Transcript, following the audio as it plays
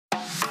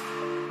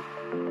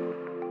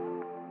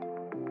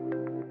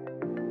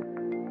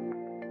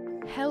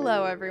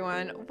Hello,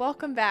 everyone.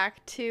 Welcome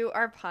back to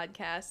our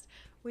podcast.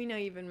 We know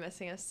you've been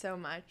missing us so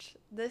much.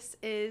 This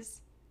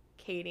is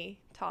Katie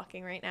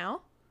talking right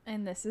now,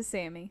 And this is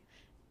Sammy.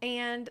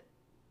 and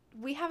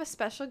we have a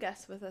special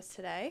guest with us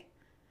today,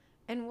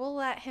 and we'll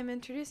let him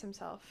introduce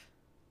himself.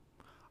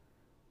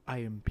 I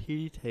am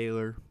Petey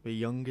Taylor, the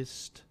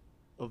youngest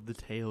of the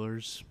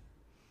Taylors.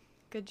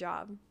 Good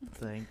job.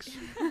 Thanks.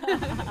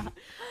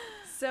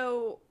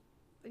 So,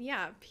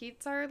 yeah,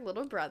 Pete's our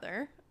little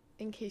brother,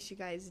 in case you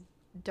guys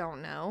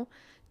don't know.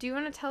 Do you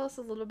want to tell us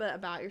a little bit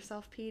about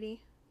yourself,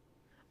 Petey?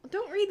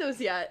 Don't read those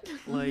yet.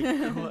 Like,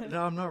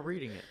 no, I'm not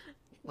reading it.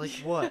 Like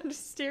what? I'm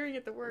just staring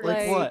at the words.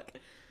 Like what?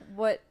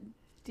 What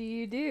do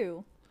you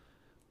do?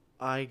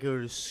 I go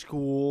to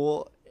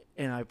school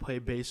and I play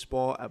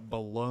baseball at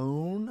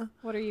Boulogne.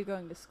 What are you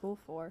going to school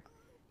for?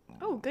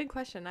 Oh, good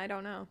question. I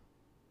don't know.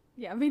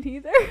 Yeah, me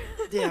neither.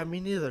 Yeah, me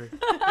neither.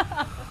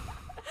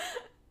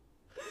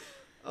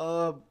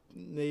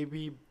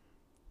 Maybe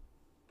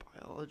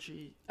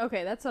biology.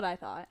 Okay, that's what I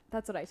thought.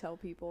 That's what I tell I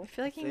people.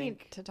 feel like you need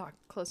think- to talk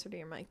closer to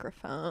your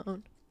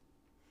microphone.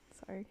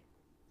 Sorry.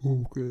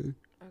 Okay. Okay.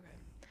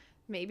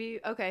 Maybe,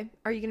 okay.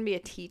 Are you going to be a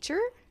teacher?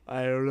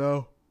 I don't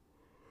know.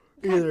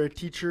 Either a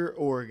teacher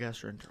or a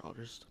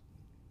gastroenterologist.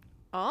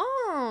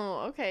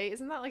 Oh, okay.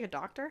 Isn't that like a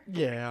doctor?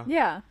 Yeah.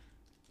 Yeah,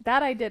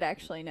 that I did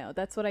actually know.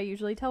 That's what I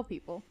usually tell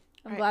people.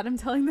 I'm Right. glad I'm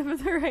telling them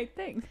the right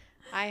thing.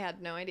 I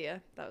had no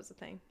idea that was a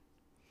thing.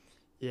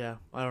 Yeah,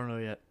 I don't know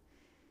yet.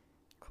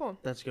 Cool.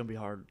 That's going to be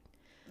hard.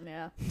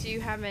 Yeah. Do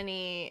you have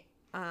any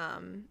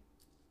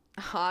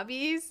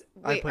hobbies?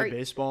 I play are-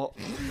 baseball.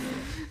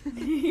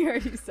 You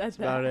already said That's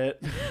that. about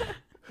it.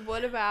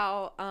 What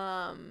about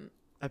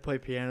I play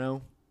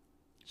piano.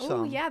 Oh,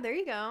 Some. yeah, there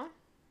you go.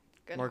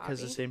 Good Mark hobby.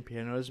 has the same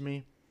piano as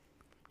me.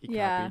 He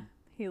Yeah,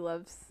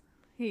 copied.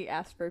 he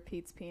asked for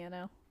Pete's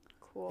piano.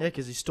 Cool. Yeah,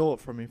 because he stole it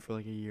from me for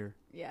like a year.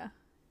 Yeah.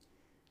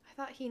 I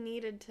thought he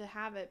needed to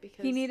have it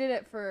because He needed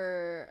it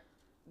for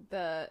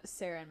the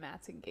Sarah and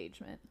Matt's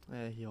engagement,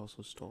 Yeah, he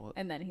also stole it.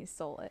 and then he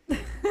stole it.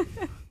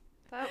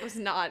 that was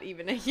not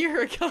even a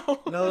year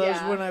ago. No, that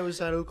Yeah. was when I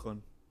was at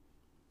Oakland.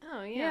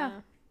 Oh, yeah. Yeah.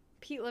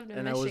 Pete lived in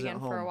And I wasn't Michigan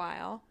for a home.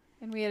 while.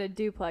 And we had a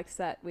duplex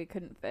that we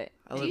couldn't fit.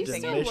 I Do you lived in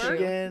still Michigan, work?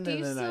 Do and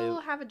you then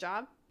still have a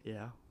job?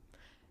 yeah,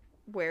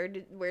 Where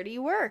do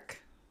you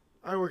work?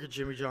 I work at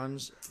Jimmy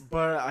John's,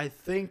 but I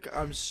think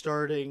I'm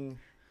starting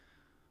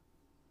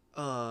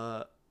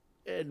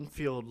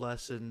infield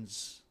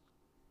lessons.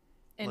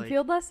 Like,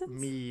 Infield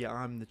lessons? Me,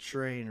 I'm the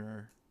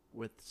trainer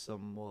with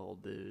some little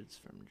dudes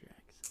from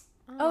Jackson.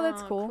 Oh,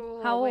 that's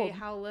cool. How Wait, old?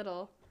 how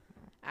little?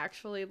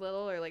 Actually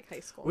little or like high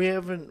school?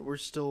 We're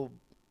still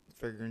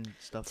figuring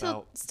stuff still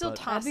out. still but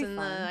tossing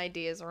the fun.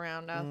 ideas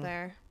around out Mm.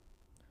 there.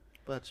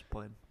 that's the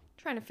plan.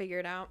 Trying to figure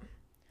it out.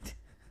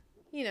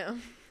 You know.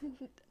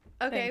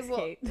 Okay, Thanks, well,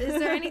 Kate. is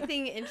there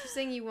anything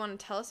interesting you want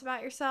to tell us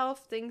about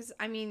yourself?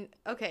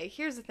 Okay,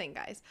 here's the thing,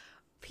 guys.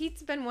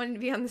 Pete's been wanting to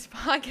be on this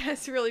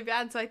podcast really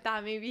bad, so I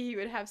thought maybe he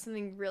would have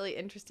something really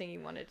interesting he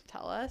wanted to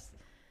tell us.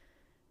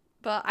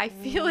 But I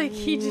feel like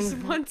he just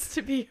wants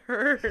to be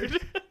heard.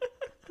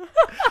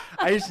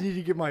 I just need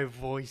to get my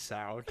voice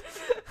out.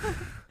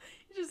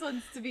 He just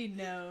wants to be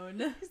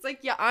known. He's like,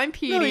 yeah, I'm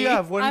Petey. No, yeah,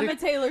 I'm a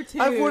Taylor too.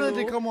 I've wanted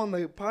to come on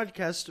the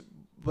podcast,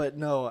 but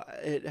no,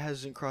 it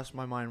hasn't crossed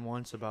my mind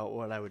once about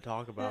what I would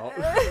talk about.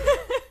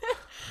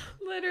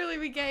 Literally,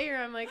 we get here.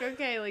 I'm like,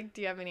 okay, like,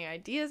 do you have any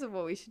ideas of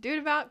what we should do it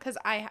about? Because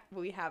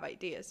we have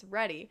ideas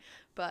ready,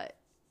 but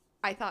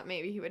I thought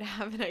maybe he would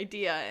have an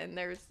idea, and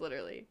there's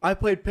literally. I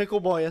played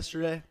pickleball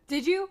yesterday.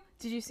 Did you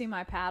see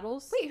my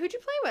paddles? Wait, who'd you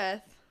play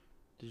with?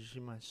 Did you see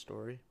my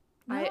story?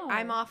 No.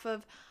 I'm off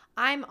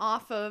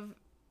of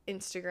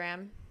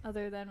Instagram,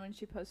 Other than when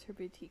she posts her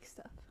boutique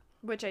stuff.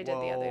 which I did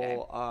the other day.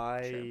 Well,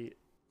 I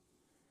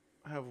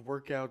have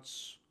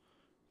workouts.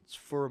 It's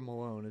for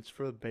Malone. It's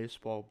for the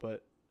baseball,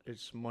 but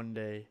it's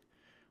Monday,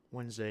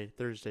 Wednesday,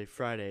 Thursday,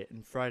 Friday,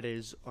 and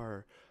Fridays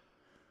are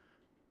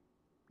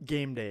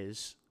game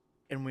days.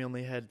 And we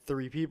only had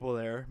 3 people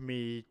there: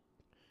 me,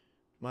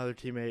 my other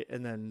teammate,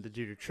 and then the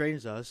dude who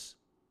trains us,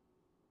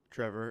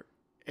 Trevor,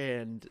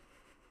 and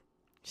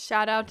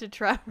Shout out to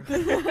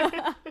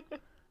Trevor.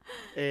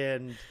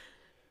 and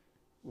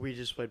we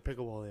just played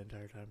pickleball the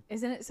entire time.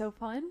 Isn't it so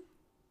fun?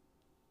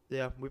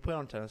 Yeah, we played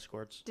on tennis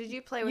courts. Did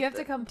you play You with have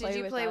to come Did play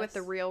you with play with us.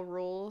 the real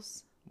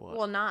rules? What?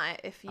 Well,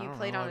 not if I you don't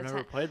played know. on I've a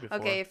never played before.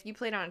 Okay, if you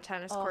played on a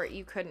tennis Oh. court,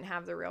 you couldn't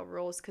have the real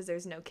rules because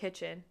there's no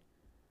kitchen.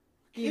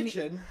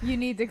 Kitchen. You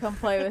need to come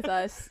play with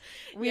us.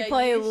 We Yeah,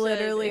 play you should.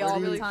 literally It's all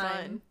really the time.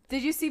 fun.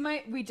 Did you see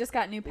we just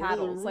got new What are the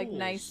paddles, like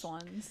nice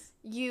rules? ones.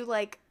 You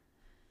like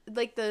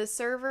the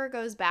server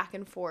goes back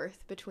and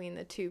forth between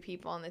the 2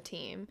 people on the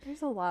team.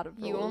 There's a lot of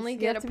rules. You only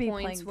have get a to be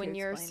points playing when to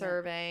you're explain it.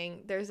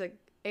 serving. There's a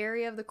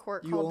area of the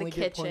court You called only the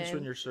get kitchen. points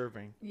when you're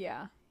serving.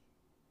 Yeah.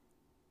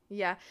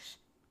 Yeah.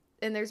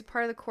 And there's a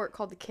part of the court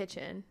called the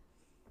kitchen.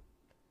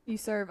 You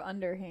serve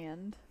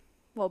underhand,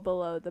 well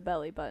below the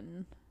belly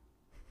button.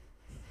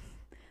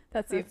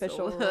 That's the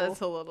official rule.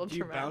 That's a little Do you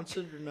dramatic. bounce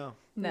it or no?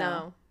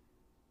 No.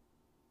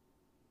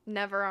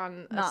 Never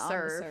on a Not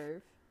serve. on the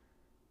serve.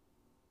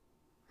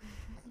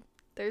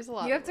 There's a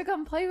lot. You have to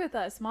come play with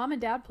us. Mom and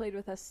Dad played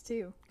with us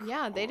too.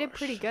 Yeah, they did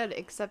pretty Gosh. good,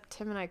 except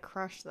Tim and I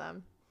crushed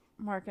them.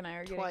 Mark and I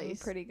are getting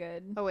Twice. pretty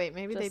good. Oh wait,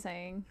 maybe Just they.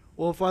 saying.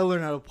 Well, if I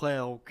learn how to play,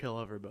 I'll kill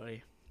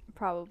everybody.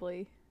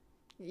 Probably.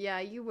 Yeah,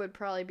 you would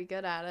probably be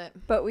good at it.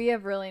 But we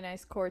have really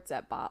nice courts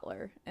at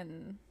Bottler,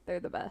 and they're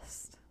the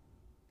best.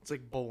 It's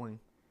like bowling.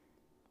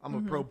 I'm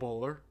a pro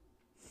bowler.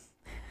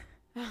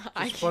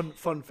 I Just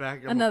fun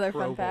fact. I'm Another a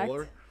pro fun fact.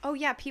 bowler. Oh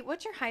yeah, Pete,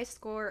 what's your high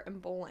score in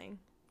bowling?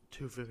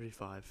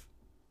 255.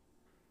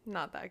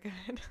 Not that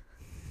good.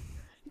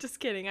 Just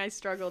kidding. I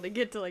struggle to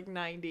get to like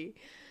 90.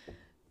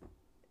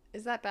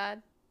 Is that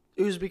bad?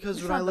 It was because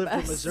It's when I not the lived in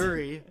best.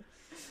 Missouri,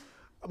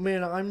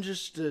 man, I'm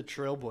just a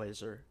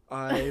trailblazer.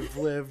 I've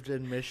lived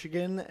in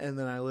Michigan and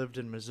then I lived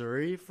in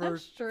Missouri for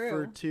That's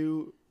true.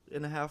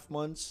 2.5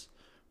 months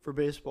for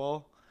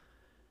baseball,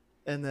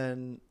 and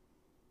then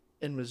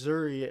in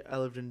Missouri I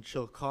lived in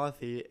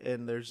Chillicothe,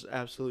 and there's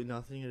absolutely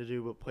nothing to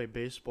do but play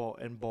baseball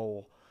and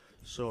bowl.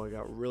 So I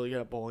got really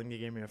good at bowling. They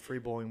gave me a free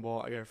bowling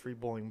ball. I got a free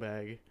bowling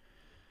bag.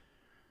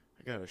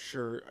 I got a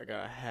shirt. I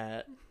got a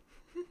hat.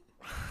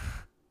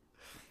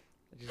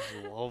 I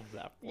just love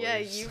that place. Yeah,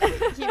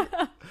 you.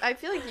 I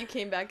feel like you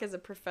came back as a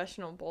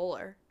professional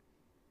bowler.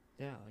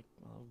 Yeah, like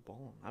I love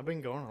bowling. I've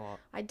been going a lot.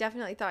 I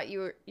definitely thought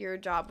your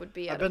job would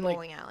be I've at a been, like-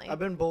 bowling alley. I've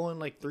been bowling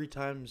like 3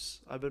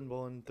 times. I've been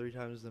bowling 3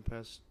 times in the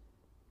past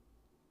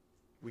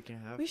week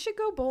and a half. We should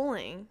go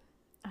bowling.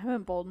 I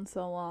haven't bowled in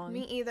so long.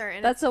 Me either.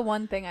 And That's the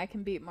one thing I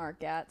can beat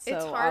Mark at, so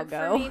it's I'll hard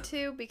go. for me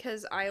too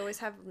because I always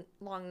have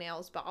long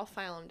nails, but I'll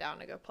file them down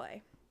to go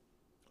play.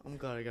 I'm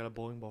glad I got a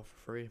bowling ball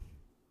for free.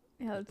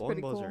 Yeah, that's Bowling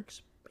pretty balls cool. are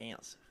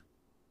expensive.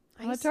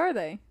 How much are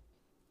they?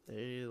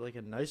 They like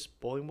a nice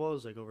bowling ball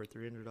is like over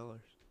 $300.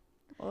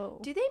 Whoa.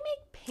 Do they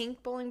make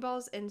pink bowling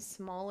balls in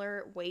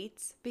smaller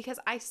weights? Because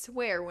I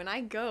swear, when I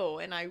go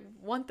and I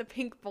want the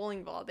pink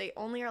bowling ball, they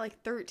only are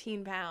like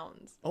 13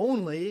 pounds.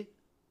 Only?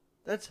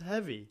 That's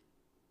heavy.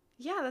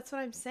 Yeah, that's what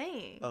I'm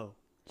saying. Oh.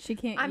 She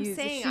can't I'm use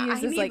saying she I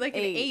uses need like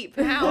an 8.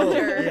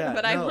 8-pounder, Oh, yeah,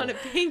 but I no. want a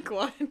pink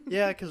one.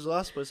 Yeah, because the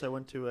last place I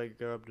went to, I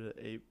grabbed an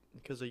 8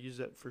 because I use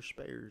that for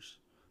spares.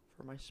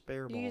 For my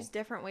spare You ball. use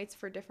different weights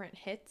for different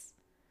hits?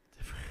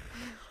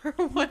 Or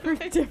what?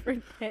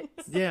 Different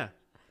hits. Yeah,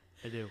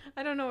 I do.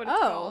 I don't know what it's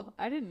Oh, called.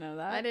 I didn't know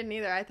that. I didn't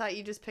either. I thought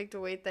you just picked a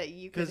weight that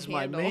you could Because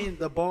my handle.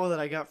 the ball that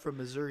I got from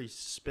Missouri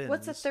spins.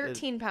 What's a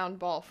 13-pound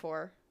ball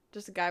for?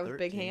 Just a guy with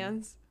big 13.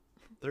 hands?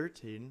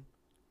 13?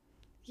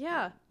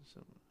 Yeah.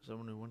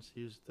 Someone who wants to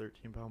use a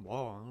 13-pound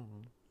ball, I don't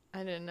know. I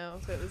didn't know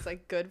if it was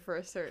like good for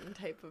a certain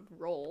type of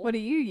roll. What do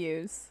you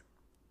use?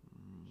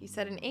 He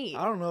said an 8.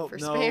 I don't know. For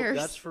No, spares.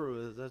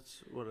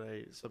 that's what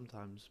I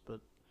sometimes, but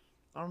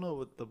I don't know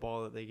what the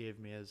ball that they gave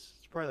me is.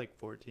 It's probably like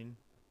 14.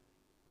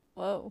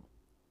 Whoa.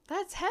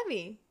 That's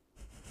heavy.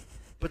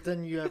 But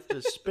then you have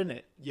to spin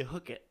it. You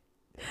hook it.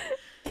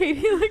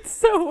 Katie looked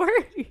so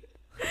worried.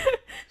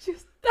 She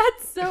was,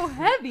 that's so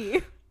heavy.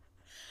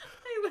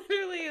 I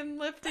literally am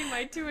lifting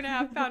my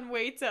 2.5-pound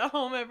weights at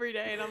home every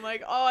day, and I'm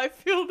like, oh, I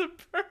feel the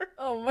burn.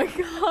 Oh my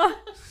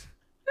gosh.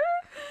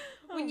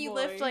 When Oh you boy.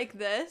 lift like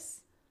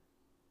this,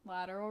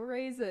 Lateral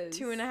raises.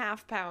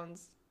 2.5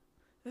 pounds.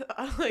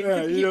 Like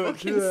Yeah, the you people don't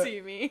do can that.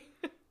 see me.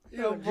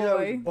 Oh, do that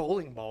with boy.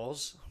 bowling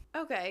balls.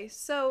 Okay,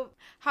 so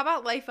how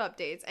about life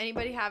updates?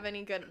 Anybody have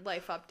any good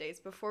life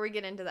updates before we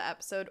get into the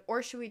episode,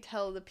 or should we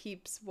tell the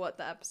peeps what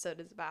the episode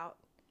is about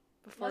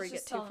before we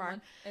get too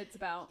far? It's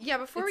about. Yeah,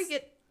 before we It's-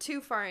 get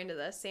too far into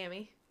this,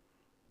 Sammy,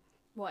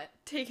 What?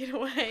 take it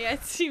away.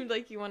 It seemed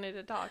like you wanted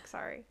to talk.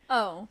 Sorry.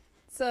 Oh,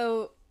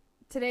 so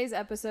today's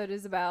episode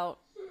is about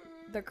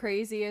the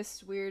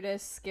craziest,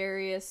 weirdest,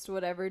 scariest,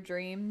 whatever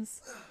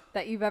dreams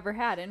that you've ever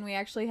had. And we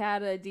actually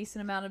had a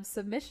decent amount of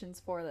submissions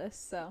for this,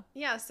 so.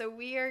 Yeah, so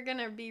we are going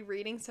to be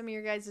reading some of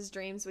your guys'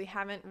 dreams. We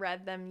haven't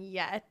read them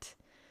yet,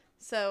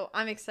 so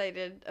I'm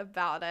excited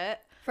about it.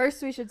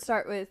 First, we should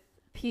start with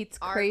Pete's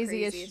Our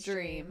craziest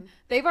dream.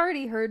 They've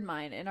already heard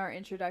mine in our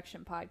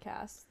introduction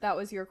podcast. That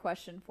was your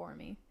question for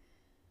me.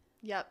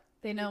 Yep.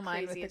 They know Your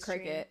mine with the craziest dream.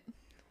 cricket.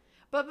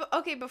 But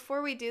okay,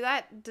 before we do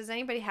that, does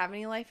anybody have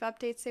any life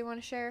updates they want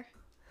to share?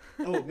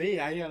 Oh, me?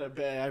 I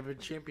have a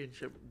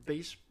championship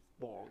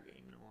baseball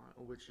game tomorrow,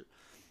 which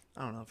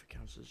I don't know if it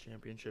counts as a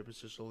championship. It's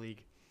just a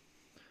league.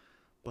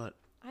 But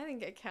I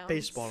think it counts.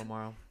 baseball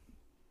tomorrow. Counts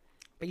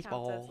as a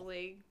Baseball.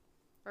 league.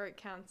 Or it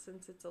counts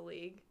since it's a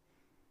league.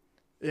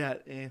 Yeah,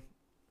 Not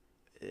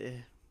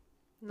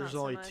There's so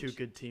only much. 2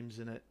 good teams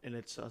in it, and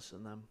it's us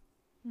and them.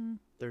 Hmm.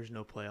 There's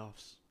no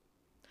playoffs.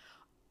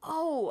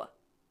 Oh,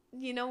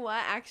 you know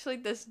what? Actually,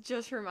 this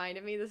just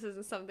reminded me. This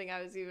isn't something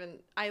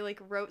I like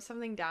wrote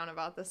something down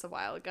about this a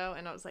while ago,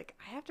 and I was like,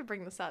 I have to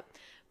bring this up.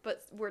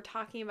 But we're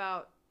talking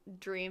about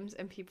dreams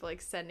and people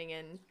like sending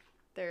in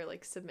their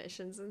like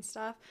submissions and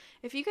stuff.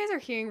 If you guys are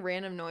hearing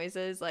random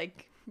noises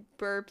like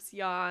burps,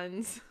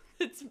 yawns,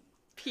 it's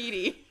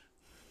Petey.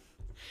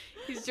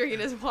 He's drinking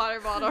his water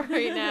bottle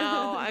right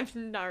now.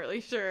 I'm not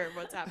really sure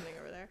what's happening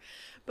over there.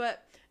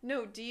 But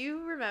no, do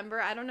you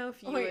remember? I don't know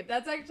if you Wait, would.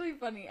 that's actually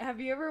funny. Have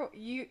you ever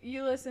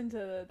you listen to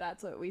the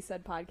That's What We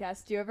Said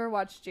podcast? Do you ever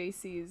watch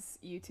JC's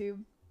YouTube?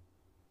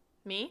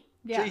 Me?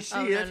 Yeah. JC,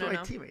 Oh, no, that's no, my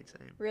no. teammate's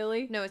name.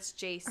 Really? No, it's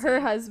JC. Her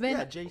husband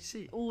Yeah,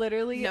 JC.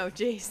 literally No,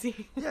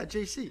 JC. Yeah,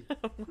 JC.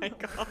 Oh my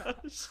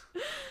gosh.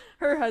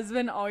 her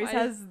husband always Why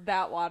has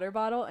that water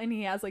bottle and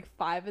he has like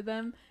 5 of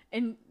them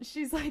and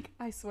she's like,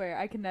 I swear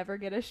I can never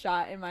get a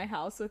shot in my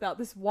house without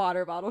this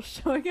water bottle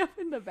showing up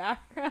in the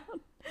background.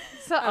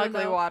 It's an I don't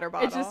ugly know. water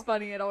bottle. It's just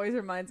funny. It always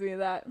reminds me of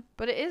that.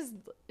 But it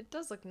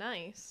does look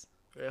nice.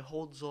 It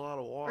holds a lot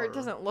of water. Or it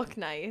doesn't look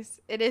nice.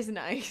 It is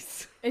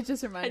nice. It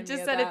just I reminded me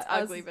just of said that. it's I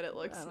was- ugly, but it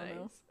looks I don't nice.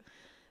 know.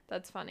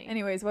 That's funny.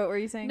 Anyways, what were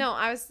you saying? No,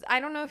 I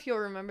don't know if you'll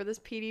remember this,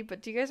 Petey,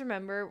 but do you guys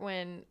remember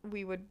when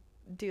we would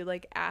do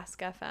like Ask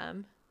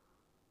FM?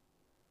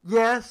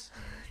 Yes.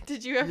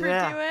 Did you ever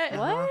Yeah. do it?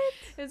 Uh-huh. What?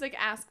 It was like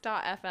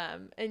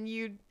ask.fm and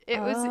it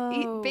was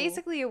Oh.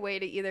 basically a way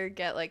to either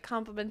get like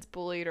compliments,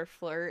 bullied, or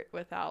flirt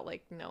without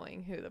like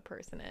knowing who the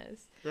person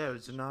is. Yeah, it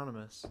was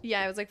anonymous.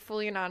 Yeah, it was like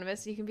fully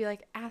anonymous. You can be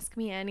like, ask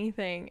me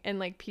anything, and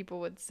like people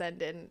would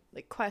send in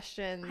like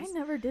questions. I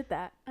never did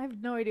that. I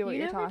have no idea what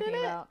You you're never did talking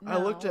it? about. I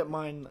looked No. at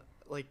mine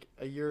like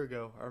a year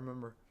ago. I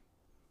remember.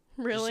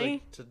 Just, Really?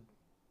 like, to,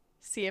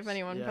 See if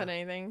anyone Yeah. put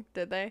anything.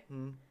 Did they?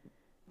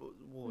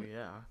 well,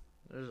 yeah.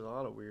 There's a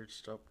lot of weird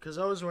stuff. Cause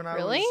that was when I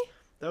Really? was.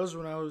 That was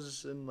when I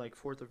was in like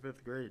 4th or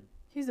 5th grade.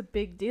 He was a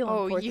big deal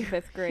Oh, in 4th you- and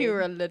 5th grade. You were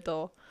a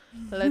little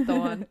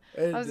one.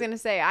 And I was gonna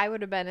say I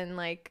would have been in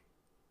like.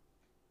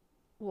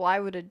 Well, I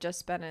would have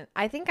just been in.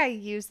 I think I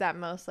used that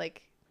most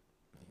like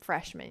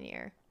freshman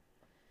year,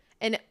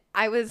 and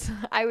I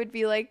would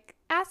be like,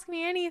 ask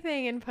me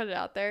anything and put it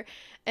out there,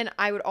 and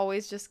I would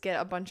always just get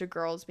a bunch of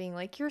girls being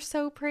like, you're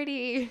so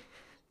pretty,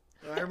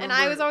 and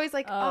I was always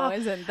like, Oh, oh,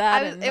 isn't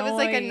that it was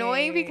like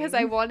annoying because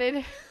I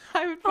wanted.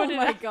 I would put Oh it.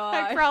 my I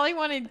gosh. probably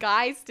wanted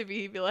guys to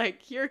be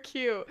like, "You're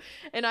cute,"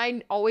 and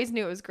I always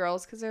knew it was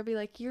girls because they'd be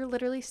like, "You're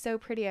literally so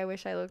pretty. I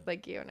wish I looked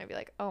like you." And I'd be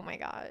like, "Oh my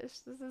gosh,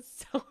 this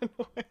is so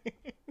annoying."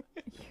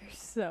 You're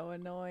so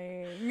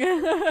annoying.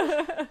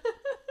 I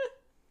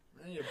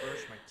need to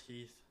brush my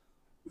teeth.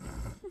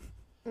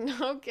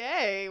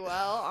 Okay,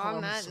 well, on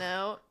I'm that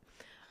sorry.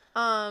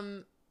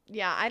 note,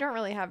 yeah, I don't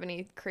really have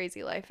any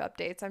crazy life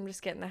updates. I'm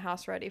just getting the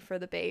house ready for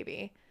the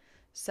baby,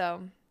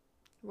 so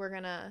we're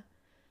gonna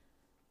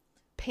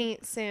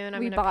paint soon.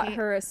 We bought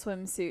her a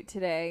swimsuit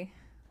today,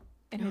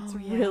 and it's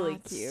really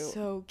cute.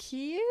 So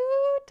cute.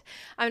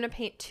 I'm gonna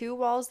paint 2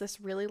 walls this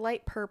really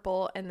light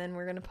purple, and then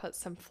we're gonna put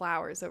some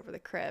flowers over the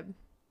crib.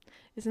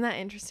 Isn't that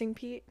interesting,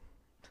 Pete?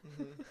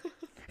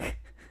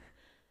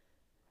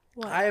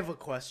 What? I have a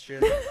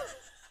question.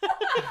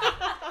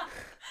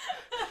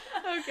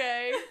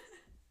 Okay.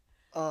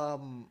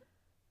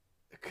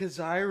 Cause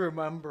I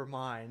remember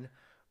mine.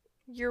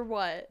 You're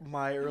what?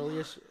 My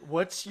earliest.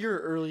 What's your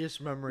earliest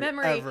memory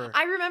ever?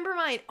 I remember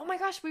mine. Oh my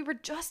gosh, we were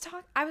just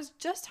talking. I was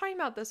just talking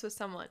about this with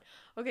someone.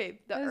 Okay,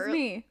 That was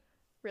me.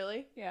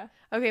 Really? Yeah.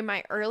 Okay,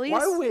 my earliest.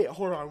 Why? Wait,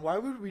 hold on. Why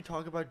would we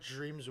talk about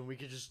dreams when we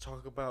could just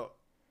talk about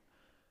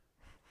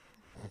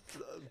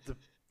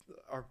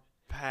our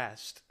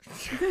past?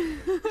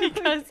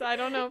 Because I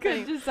don't know. If Could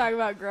any, just talk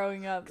about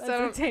growing up. That's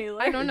So, a Taylor.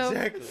 I don't know.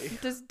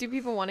 Exactly. Do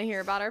people want to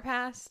hear about our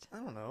past? I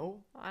don't know.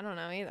 I don't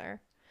know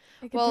either.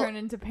 It could Well- turn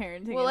into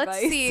parenting Well, let's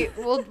advice. see.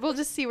 We'll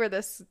just see where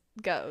this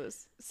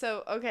goes.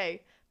 So,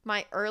 okay,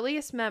 my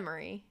earliest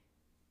memory.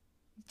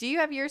 Do you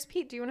have yours,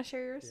 Pete? Do you want to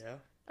share yours? Yeah.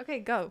 Okay,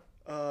 go.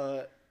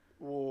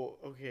 Well,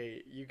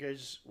 okay. You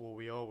guys. Well,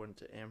 we all went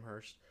to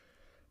Amherst.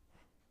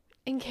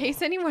 In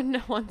case anyone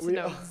wants to We-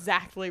 know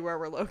exactly where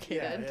we're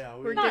located. Yeah,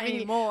 we- we're Not giving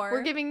anymore.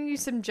 we're giving you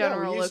some Yeah, we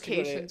general used to go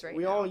to- locations right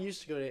we now. all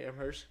used to go to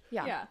Amherst.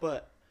 yeah. Yeah.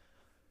 But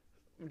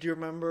do you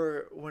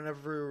remember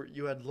whenever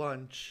you had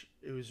lunch,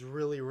 it was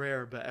really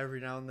rare, but every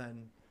now and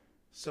then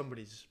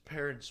somebody's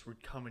parents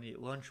would come and eat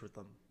lunch with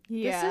them.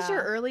 Yeah. This is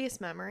your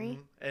earliest memory.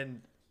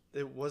 And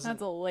it wasn't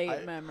That's a late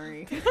I-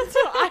 memory. That's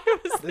what I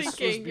was This was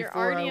thinking. You're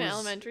before already I in was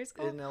elementary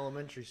school. in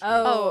elementary school.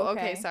 Oh,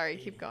 okay. okay. Sorry.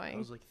 Keep I going.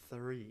 was like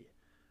 3,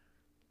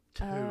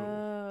 2,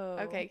 Oh.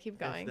 Okay, keep if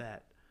going.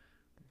 that.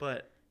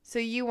 But So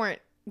you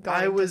weren't going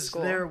I to was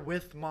school. there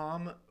with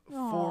Mom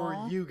for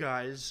Aw. you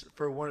guys,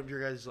 for one of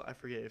your guys. I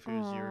forget if it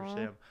was you or Aw.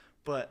 Sam.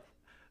 But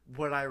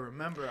what I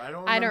remember, I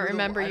don't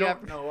remember I you don't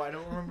ever- know. I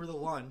don't remember the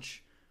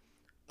lunch.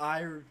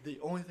 The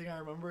only thing I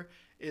remember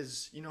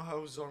is, you know how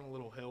it was on a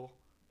little hill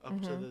up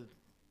to Mm-hmm. the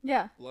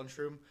Yeah.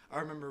 lunchroom? I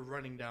remember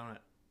running down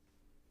it.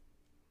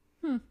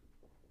 Hmm.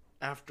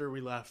 After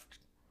we left.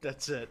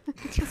 That's it.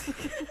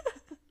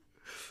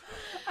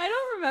 I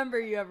don't remember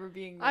you ever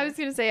being there. I was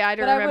gonna say I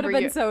don't but I would remember have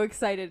been you. so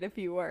excited if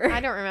you were. I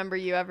don't remember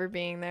you ever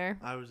being there.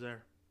 I was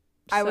there.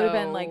 I would have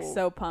been like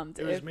so pumped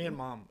It was if me and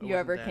Mom. It you wasn't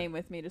ever Dad. came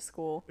with me to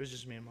school. It was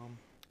just me and Mom.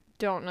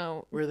 Don't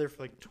know. We were there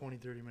for like 20,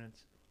 30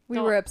 minutes. We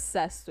Don't- were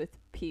obsessed with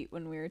Pete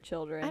when we were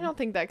children. I don't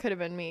think that could have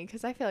been me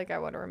because I feel like I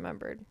would have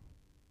remembered.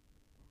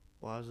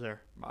 Well, I was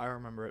there. I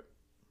remember it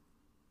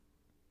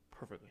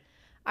perfectly.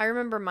 I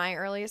remember my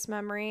earliest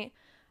memory.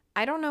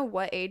 I don't know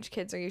what age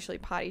kids are usually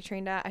potty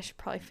trained at. I should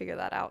probably figure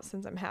that out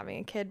since I'm having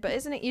a kid. But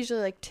isn't it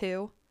usually like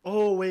 2?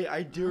 Oh, wait.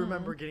 I do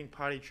remember getting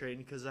potty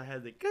trained because I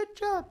had the good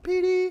job,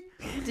 Petey.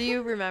 Do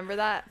you remember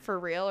that for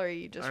real or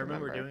you just I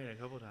remember doing it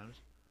a couple times.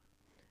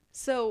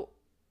 So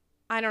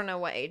I don't know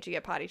what age you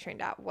get potty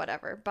trained at,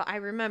 whatever. But I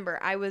remember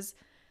I was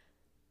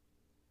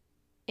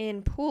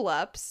in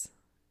pull-ups.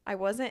 I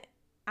wasn't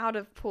out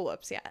of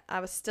pull-ups yet. I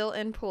was still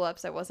in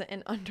pull-ups. I wasn't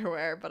in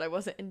underwear, but I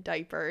wasn't in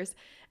diapers.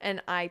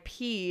 And I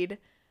peed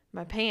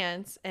my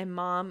pants, and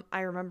I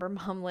remember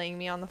mom laying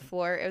me on the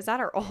floor. It was at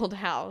our old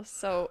house,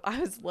 so I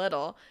was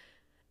little.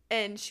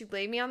 And she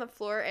laid me on the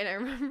floor, and I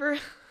remember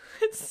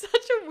it's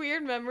such a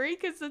weird memory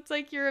because it's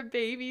like you're a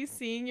baby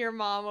seeing your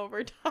mom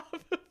over top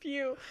of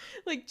you,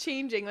 like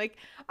changing. Like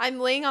I'm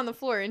laying on the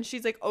floor, and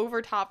she's like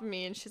over top of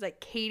me, and she's like,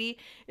 Katie,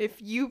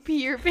 if you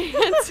pee your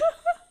pants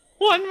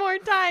one more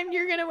time,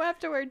 you're gonna have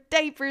to wear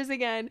diapers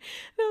again. And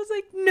I was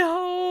like,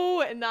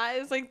 no. And that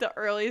is like the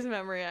earliest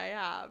memory I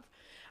have.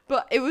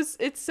 But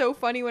it's so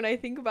funny when I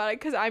think about it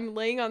because I'm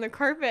laying on the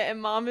carpet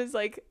and mom is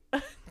like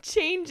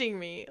changing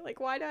me. Like,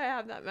 why do I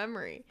have that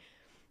memory?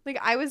 Like,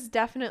 I was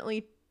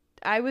definitely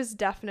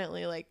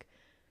like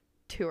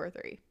 2 or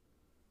 3.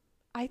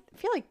 I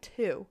feel like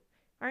 2.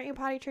 Aren't you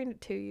potty trained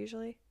at 2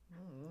 usually?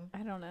 I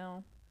don't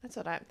know. That's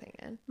what I'm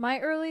thinking. My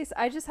earliest,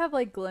 I just have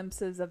like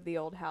glimpses of the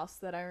old house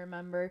that I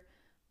remember.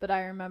 But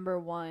I remember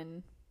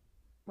one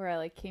where I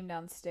like came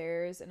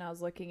downstairs and I was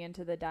looking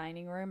into the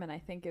dining room, and I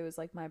think it was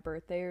like my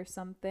birthday or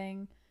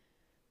something.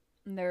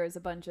 And there was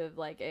a bunch of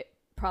like, it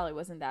probably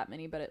wasn't that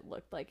many, but it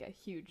looked like a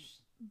huge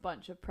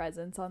bunch of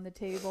presents on the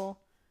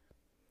table.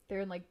 They're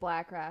in like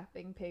black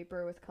wrapping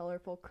paper with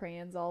colorful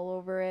crayons all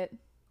over it.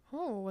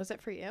 Oh, was it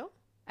for you?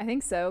 I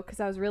think so, because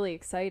I was really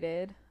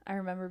excited. I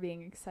remember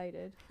being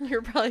excited.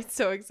 You're probably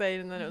so excited,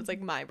 and then it was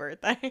like my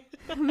birthday.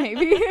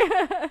 Maybe.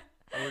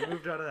 We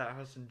moved out of that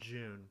house in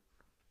June,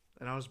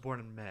 and I was born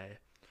in May.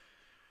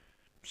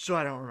 So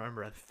I don't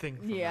remember a thing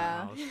from that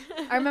house.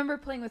 I remember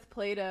playing with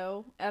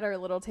Play-Doh at our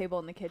little table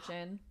in the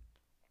kitchen.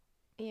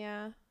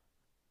 Yeah.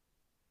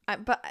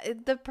 But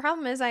the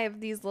problem is I have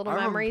these little I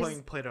remember memories.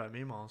 playing Play-Doh at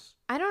Meemaw's.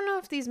 I don't know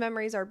if these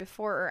memories are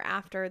before or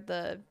after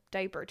the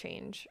diaper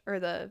change or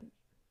the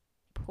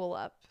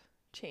pull-up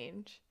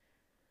change.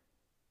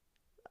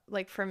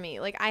 Like for me,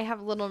 like I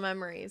have little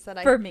memories that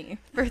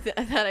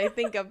that I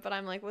think of, but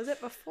I'm like, was it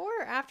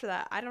before or after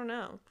that? I don't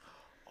know.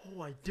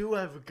 Oh, I do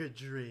have a good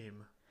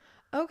dream.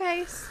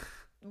 Okay,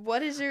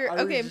 what is your I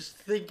okay? was just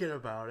thinking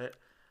about it.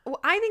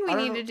 Well, I think we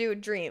need know. to do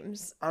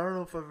dreams. I don't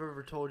know if I've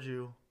ever told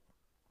you,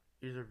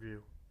 either of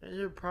you.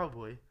 Yeah,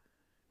 probably.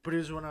 But it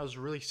was when I was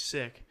really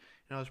sick,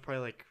 and I was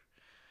probably like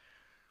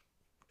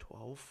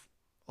 12.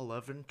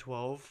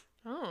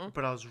 Oh,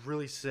 But I was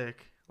really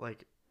sick,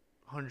 like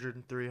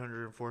 103,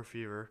 104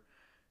 fever.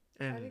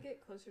 Try to And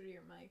get closer to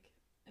your mic.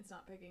 It's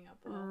not picking up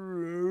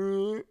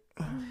well.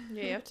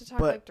 yeah, you have to talk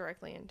But- like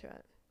directly into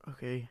it.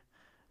 okay.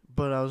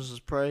 But I was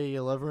probably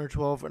 11 or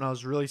 12, and I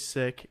was really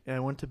sick, and I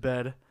went to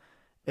bed,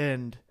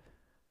 and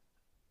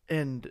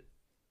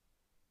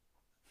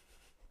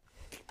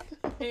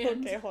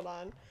Okay, hold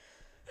on.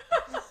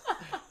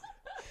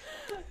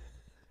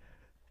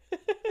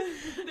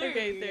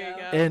 Okay, there you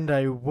go. And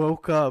I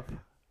woke up,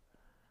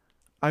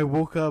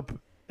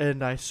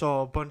 and I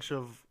saw a bunch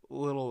of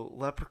little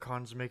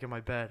leprechauns making my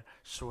bed.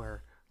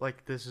 Swear,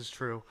 like this is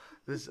true.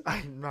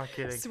 I'm not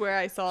kidding. Swear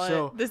I saw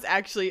So- it. This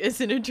actually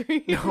isn't a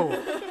dream.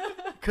 No,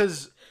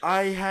 because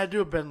I had to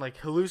have been like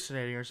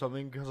hallucinating or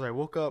something. Because I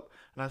woke up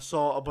and I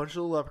saw a bunch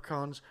of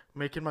leprechauns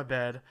making my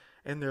bed,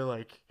 and they're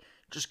like,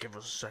 "Just give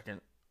us a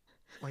second.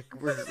 Like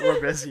we're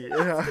busy."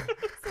 Yeah.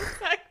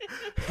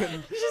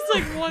 Just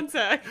like 1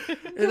 sec.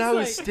 And I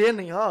was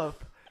standing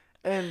up,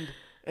 and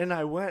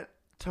I went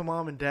to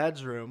mom and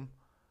dad's room,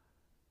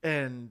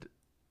 and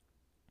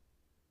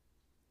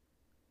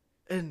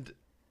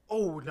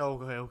oh no,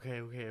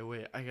 okay,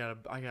 wait, I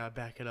gotta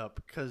back it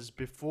up, because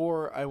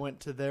before I went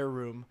to their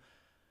room,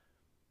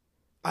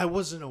 I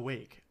wasn't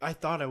awake. I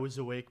thought I was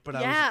awake, but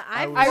Yeah,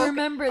 I I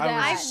remember I was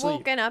that. I've asleep.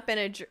 woken up in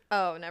a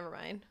oh, never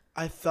mind.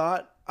 I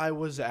thought I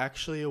was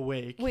actually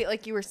awake Wait,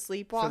 like you were for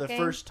sleepwalking? the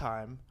first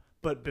time,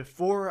 but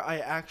before I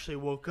actually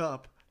woke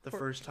up the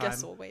first time,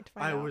 Guess we'll wait to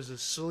find I out. was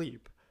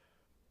asleep.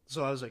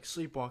 So I was like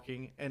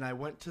sleepwalking, and I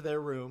went to their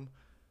room,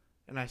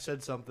 and I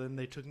said something.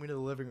 They took me to the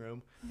living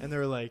room, and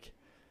they're like,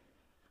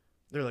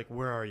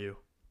 "Where are you?"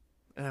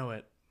 And I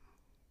went,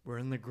 "We're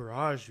in the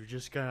garage. We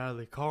just got out of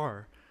the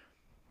car."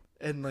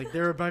 And like they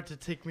were about to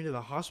take me to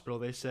the hospital,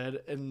 they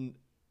said, and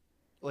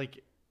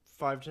like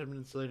 5-10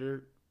 minutes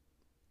later,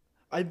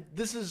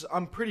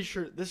 I'm pretty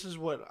sure this is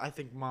what I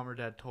think mom or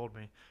dad told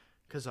me,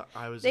 because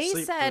I was They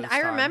asleep for said, this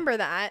I time. remember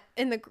that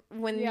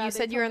when Yeah, you they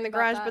said you were told in me the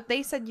about garage, that. but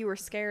they said you were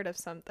scared of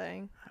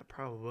something.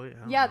 Probably. I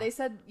don't Yeah, know. they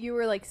said you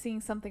were like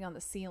seeing something on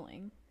the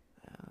ceiling.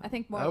 I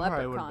think more That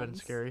probably leprechauns. would have been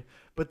scary.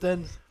 But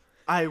then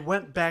I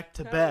went back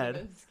to That would've bed.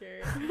 been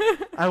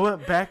scary. I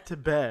went back to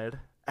bed,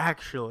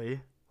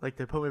 actually. Like,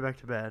 they put me back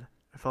to bed.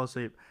 I fell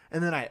asleep.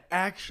 And then I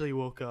actually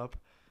woke up,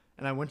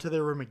 and I went to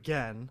their room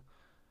again.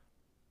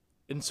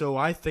 And so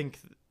I think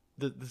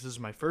that this is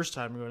my first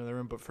time going to their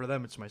room, but for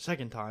them, it's my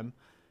second time.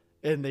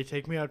 And they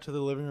take me out to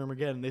the living room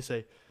again, and they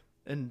say,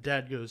 and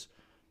Dad goes,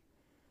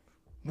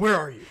 "Where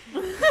are you?"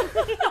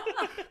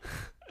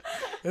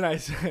 And I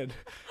said,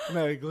 and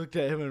I looked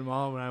at him and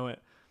Mom, and I went,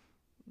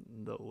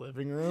 the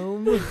living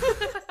room.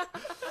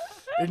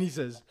 And he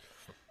says,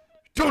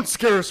 "Don't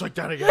scare us like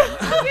that again."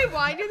 Okay,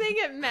 why do they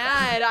get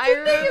mad? I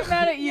remember Get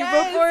mad at you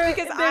Yes, before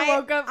because they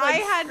woke up. I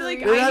had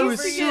like And I I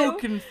was used to so get-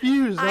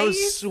 confused. I I was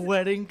used to-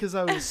 sweating because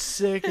I was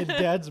sick, and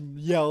Dad's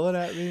yelling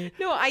at me.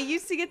 No, I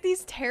used to get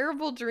these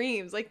terrible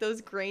dreams, like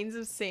those grains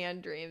of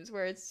sand dreams,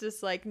 where it's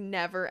just like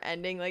never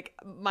ending. Like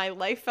my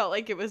life felt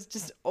like it was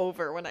just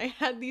over when I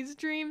had these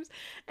dreams.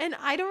 And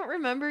I don't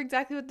remember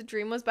exactly what the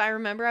dream was, but I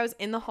remember I was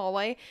in the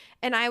hallway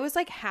and I was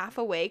like half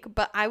awake,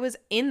 but I was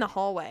in the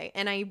hallway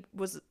and I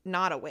was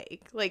not awake.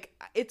 Like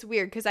it's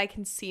weird because I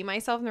can see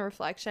myself in the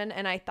reflection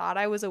and I thought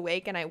I was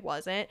awake and I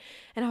wasn't.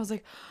 And I was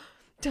like,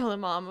 telling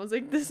Mom, I was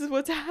like, this is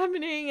what's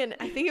happening. And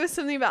I think it was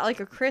something about like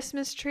a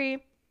Christmas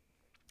tree.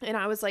 And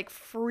I was like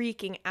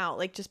freaking out,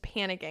 like just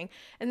panicking.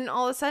 And then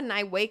all of a sudden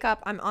I wake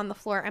up, I'm on the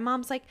floor, and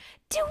Mom's like,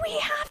 "Do we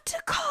have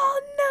to call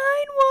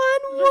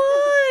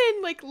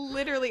 911?" Like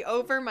literally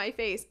over my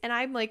face. And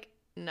I'm like,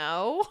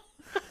 "No."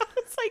 I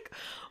was like,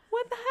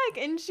 "What the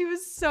heck?" And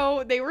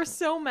they were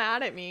so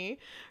mad at me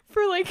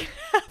for like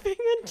having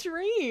a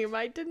dream.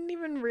 I didn't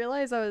even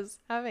realize I was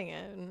having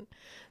it. And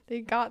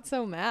they got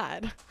so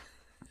mad.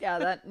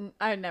 Yeah,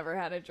 I never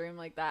had a dream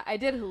like that. I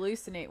did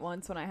hallucinate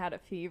once when I had a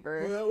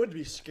fever. Well, that would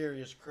be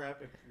scary as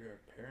crap if you're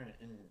a parent.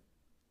 And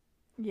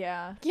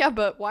Yeah. Yeah,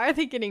 but why are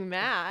they getting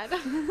mad?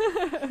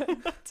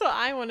 That's what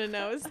I want to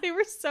know. Is they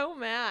were so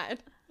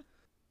mad.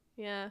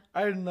 Yeah.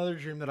 I had another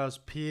dream that I was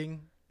peeing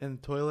in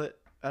the toilet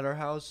at our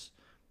house,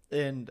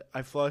 and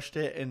I flushed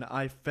it, and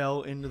I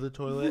fell into the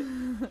toilet,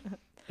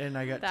 and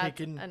I got That's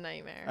taken. a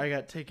nightmare. I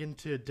got taken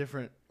to a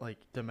different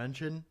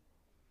dimension,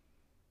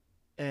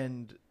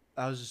 and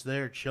I was just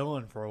there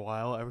chilling for a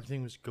while.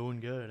 Everything was going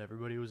good.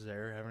 Everybody was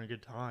there having a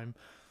good time,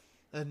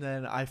 and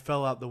then I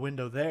fell out the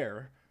window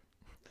there,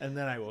 and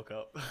then I woke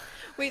up.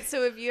 Wait,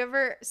 so have you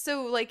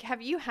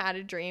had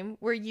a dream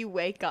where you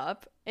wake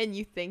up and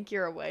you think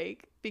you're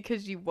awake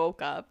because you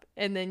woke up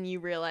and then you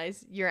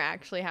realize you're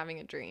actually having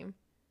a dream?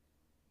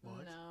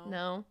 What?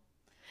 No.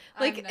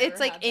 I've Like never it's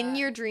like had in that.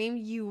 your dream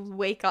you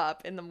wake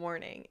up in the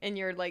morning and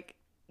you're like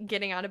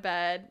getting out of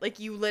bed. Like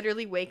you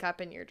literally wake up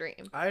in your dream.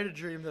 I had a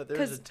dream that there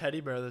was 'Cause- a teddy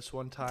bear this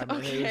one time,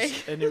 Okay.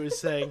 and it was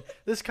saying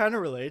this kind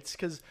of relates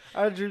because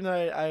I had a dream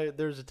that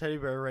there was a teddy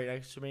bear right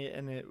next to me,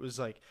 and it was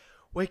like,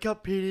 "Wake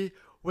up, Petey,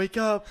 wake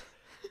up,"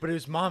 but it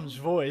was Mom's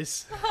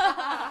voice,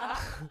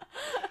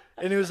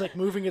 and it was like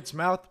moving its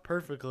mouth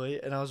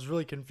perfectly, and I was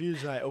really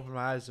confused, and I opened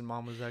my eyes, and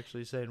Mom was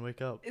actually saying,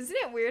 "Wake up." Isn't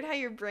it weird how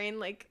your brain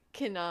like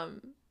can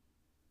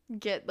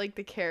get like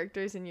the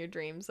characters in your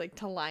dreams like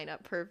to line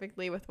up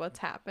perfectly with what's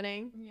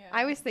happening? Yeah.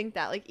 I always think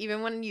that like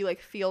even when you like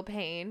feel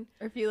pain,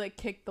 Or if you like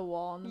kick the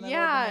wall in the middle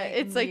Yeah, of the night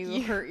it's and like you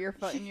you- hurt your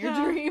foot in your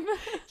Yeah. dream.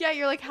 yeah,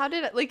 you're like, how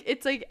did it like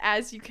it's like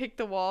as you kick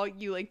the wall,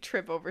 you like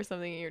trip over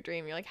something in your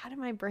dream. You're like, how did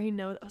my brain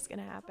know that was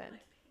gonna happen?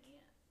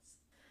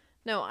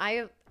 No,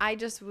 I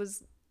just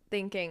was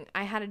thinking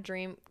I had a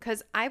dream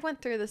because I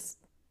went through this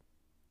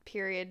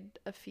period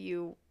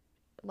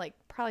like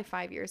probably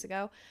 5 years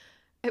ago.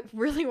 It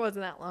really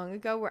wasn't that long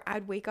ago where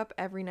I'd wake up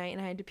every night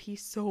and I had to pee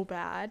so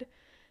bad.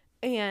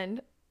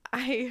 And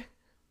I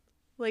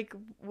like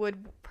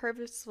would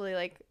purposefully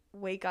like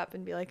wake up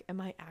and be like,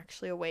 am I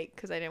actually awake?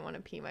 Because I didn't want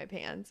to pee my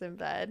pants in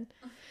bed.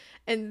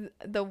 And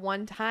the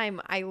one time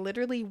I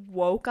literally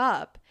woke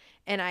up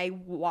and I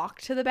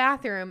walked to the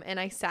bathroom and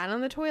I sat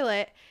on the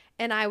toilet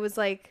and I was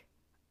like,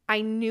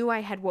 I knew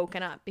I had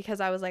woken up because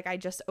I was like, I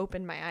just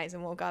opened my eyes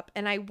and woke up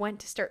and I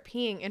went to start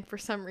peeing and for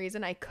some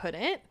reason I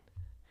couldn't.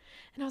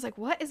 And I was like,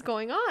 what is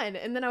going on?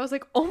 And then I was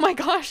like, oh my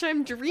gosh,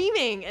 I'm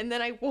dreaming. And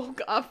then I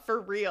woke up for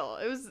real.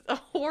 It was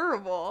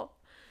horrible.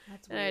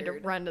 That's And I had to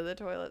run to the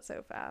toilet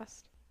so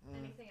fast.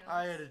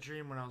 I had a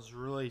dream when I was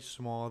really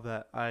small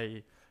that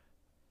I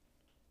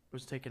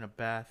was taking a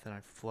bath and I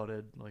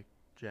flooded like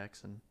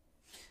Jackson,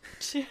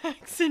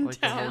 Jackson like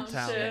the whole town.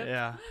 Township.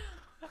 Yeah.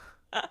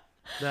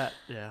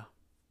 Yeah.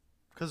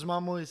 Because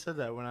Mom always said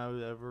that when I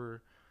would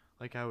ever,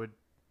 I would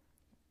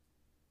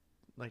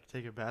like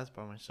take a bath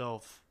by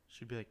myself.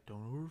 She'd be like,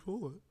 "Don't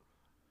overfill it."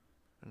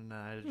 And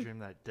I had a dream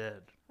that I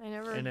did, I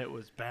never and it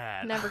was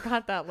bad. never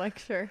got that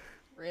lecture.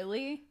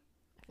 Really?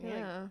 I feel like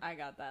Yeah. I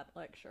got that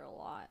lecture a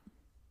lot.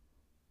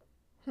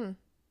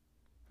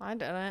 I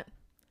didn't.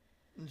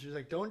 And she was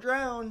like, "Don't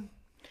drown."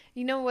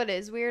 You know what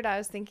is weird? I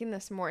was thinking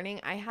this morning,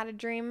 I had a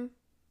dream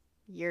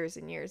years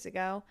and years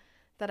ago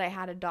that I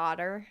had a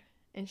daughter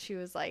and she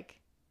was like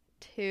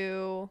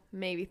 2,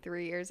 maybe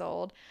 3 years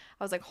old.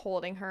 I was like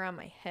holding her on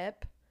my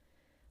hip.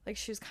 Like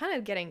she was kind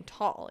of getting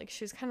tall. Like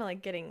she was kind of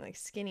like getting like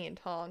skinny and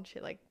tall and she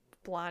had like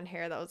blonde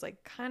hair that was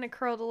like kind of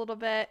curled a little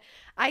bit.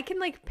 I can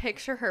like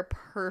picture her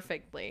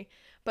perfectly.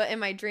 But in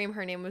my dream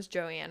her name was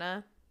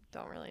Joanna.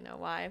 Don't really know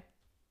why.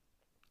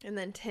 And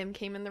then Tim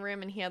came in the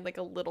room and he had like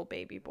a little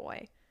baby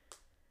boy.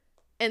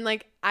 And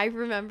like I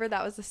remember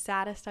that was the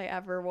saddest I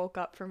ever woke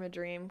up from a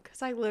dream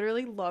because I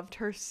literally loved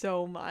her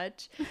so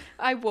much.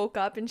 I woke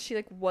up and she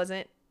like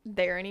wasn't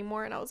there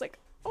anymore and I was like,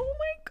 oh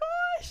my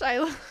gosh.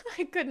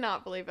 I could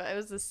not believe it. It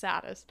was the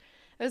saddest.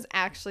 It was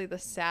actually the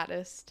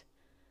saddest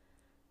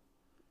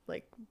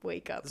like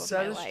wake up The of my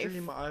saddest life.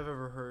 dream I've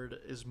ever heard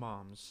is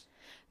mom's.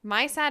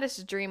 My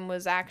saddest dream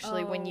was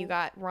actually when you Oh.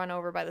 got run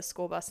over by the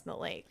school bus in the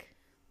lake.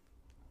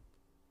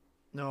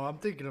 No, I'm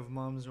thinking of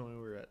mom's when we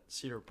were at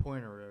Cedar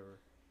Point or whatever.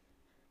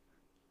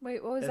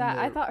 Wait, what was And that?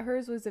 I the- thought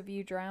hers was of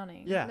you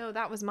drowning. Yeah. No,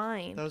 that was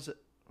mine. That was it.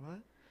 What?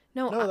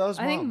 No, No, that was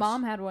I think mom's.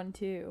 mom had one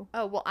too.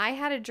 oh, well, I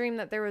had a dream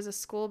that there was a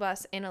school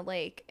bus in a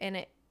lake and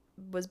it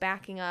was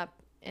backing up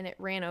and it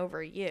ran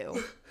over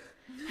you.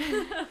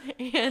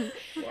 and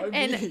Why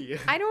and me?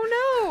 I don't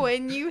know.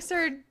 And you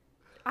started.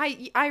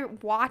 I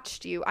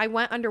watched you. I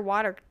went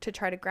underwater to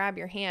try to grab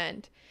your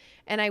hand,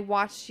 and I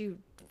watched you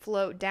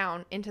float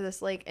down into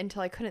this lake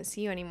until I couldn't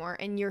see you anymore.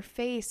 And your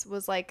face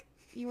was like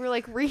you were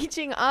like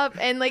reaching up,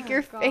 and like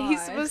your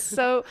face God. was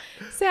so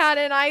sad.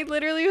 And I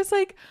literally was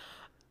like,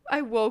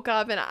 I woke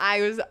up and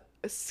I was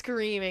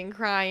screaming,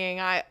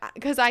 crying.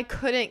 Because I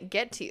couldn't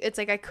get to you. It's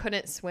like I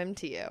couldn't swim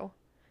to you.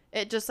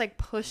 It just like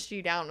pushed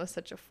you down with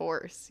such a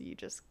force. You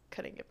just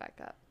couldn't get back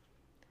up.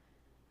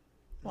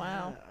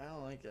 Wow. Yeah, I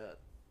don't like that.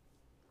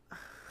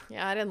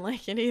 Yeah, I didn't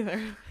like it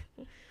either.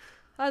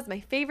 That was my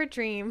favorite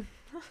dream.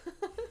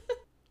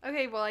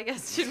 Okay, well, I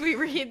guess should we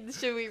read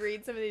some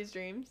of these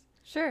dreams?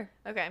 Sure.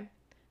 Okay.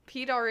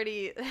 Pete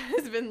already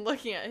has been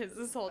looking at his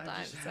this whole I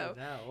time, just so had it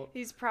out.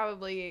 he's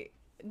probably.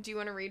 Do you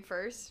want to read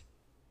first?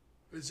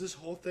 Is this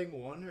whole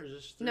thing one or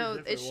just three No,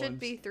 different it should ones?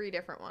 be 3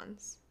 different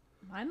ones.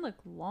 Mine look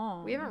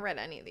long. We haven't read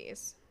any of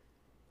these.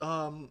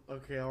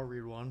 Okay, I'll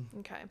read one.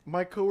 Okay.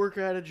 My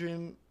coworker had a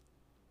dream.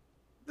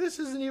 This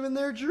isn't even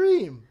their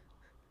dream.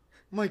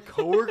 My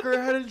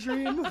coworker had a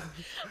dream.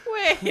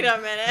 Wait a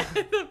minute.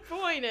 The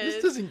point This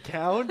is. doesn't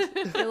count.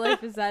 Your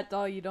life is that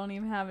dull. You don't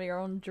even have your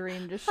own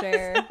dream to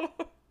share.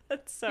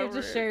 That's so you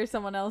just rude. share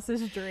someone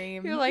else's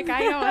dream. You're like,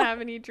 I don't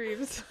have any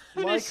dreams.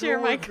 I'm My gonna share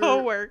my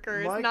coworker-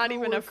 coworkers, my not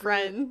even a coworker-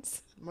 friend.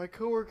 My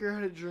coworker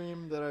had a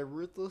dream that I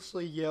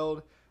ruthlessly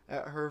yelled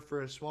at her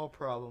for a small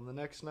problem. The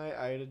next night,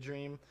 I had a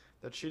dream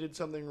that she did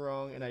something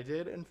wrong, and I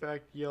did, in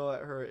fact, yell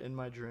at her in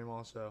my dream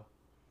also.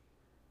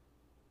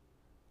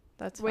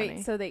 That's Wait,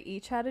 funny. so they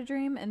each had a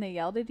dream and they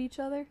yelled at each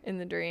other? In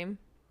the dream.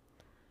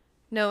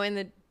 No, in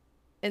the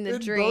In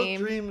dream.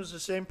 both dreams, the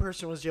same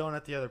person was yelling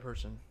at the other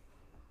person.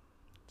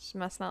 She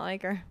must not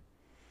like her.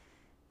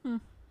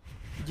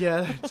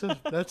 Yeah,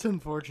 that's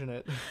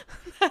unfortunate.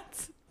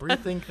 That's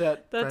Rethink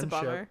that that's a friendship.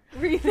 bummer.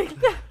 Rethink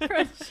that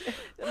friendship.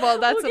 Well,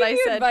 that's We'll what give I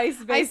you said.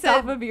 Advice based said-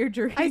 off of your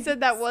dreams. I said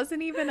that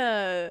wasn't even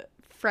a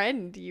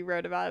friend you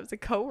wrote about. It was a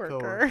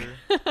coworker.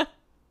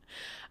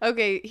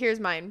 Okay, here's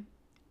mine.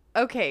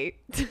 Okay,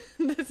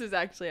 this is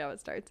actually how it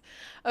starts.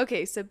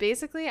 Okay, so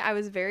basically, I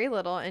was very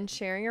little and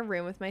sharing a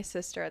room with my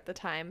sister at the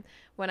time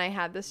when I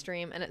had this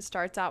dream, and it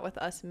starts out with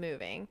us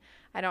moving.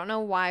 I don't know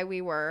why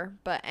we were,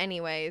 but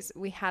anyways,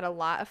 we had a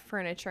lot of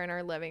furniture in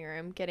our living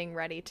room getting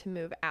ready to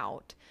move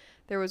out.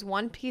 There was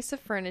one piece of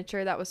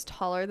furniture that was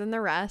taller than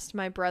the rest.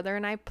 My brother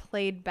and I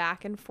played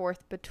back and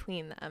forth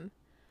between them.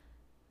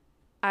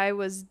 I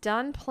was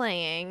done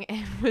playing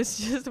and was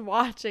just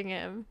watching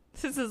him.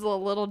 This is a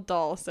little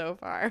dull so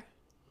far.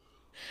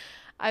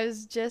 I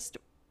was done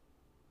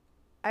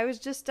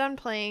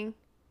playing.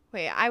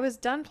 I was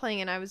done playing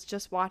and I was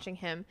just watching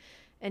him.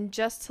 And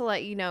just to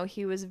let you know,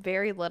 he was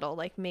very little,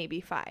 like maybe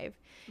 5.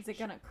 Is it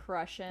gonna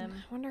crush him?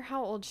 I wonder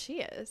how old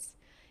she is.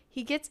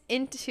 He gets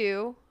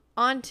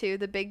onto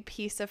the big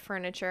piece of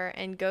furniture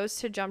and goes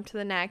to jump to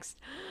the next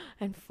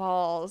and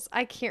falls.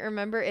 I can't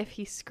remember if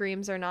he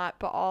screams or not,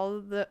 but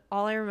all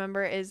I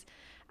remember is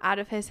out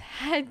of his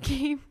head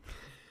came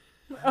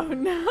Oh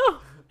no!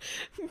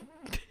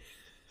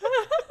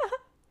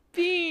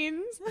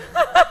 beans.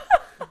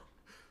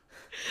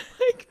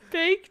 Like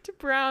baked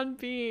brown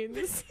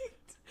beans.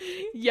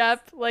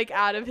 Yep, like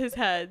out of his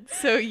head.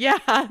 So yeah,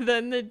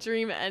 then the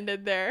dream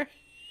ended there.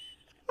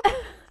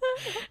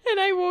 And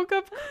I woke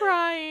up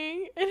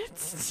crying, and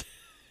it's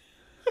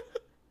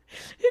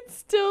it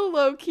still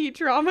low-key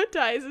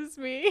traumatizes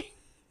me.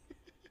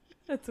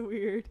 That's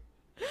weird.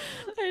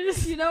 I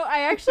just You know, I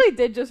actually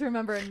did just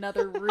remember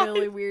another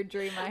really weird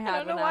dream I I had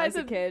don't know when why I was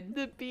the a kid.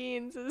 the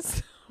beans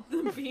is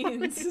The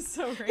beans is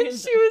so and random.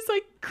 she was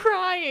like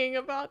crying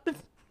about the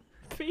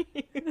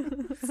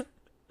beans.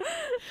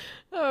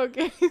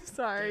 Okay, Did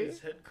sorry. his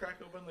head crack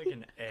open like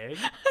an egg?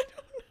 I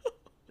don't know.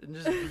 And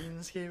just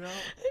beans came out?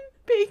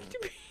 Baked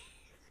beans.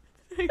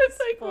 It's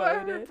like what her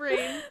Exploded.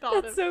 brain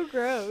thought That's of. so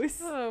gross.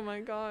 Oh my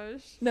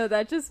gosh. No,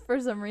 that just for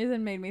some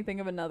reason made me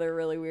think of another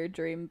really weird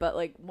dream, but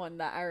like one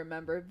that I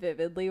remember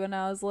vividly when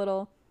I was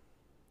little.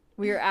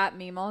 We were at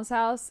Meemaw's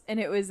house, and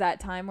it was that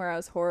time where I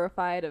was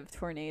horrified of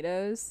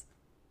tornadoes,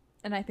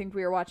 and I think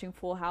we were watching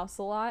Full House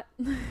a lot.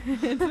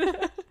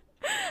 I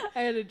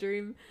had a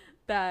dream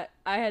that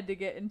I had to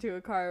get into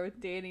a car with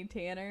Danny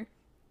Tanner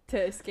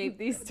to escape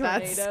these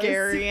tornadoes. That's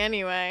scary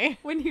anyway.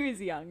 When he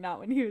was young, not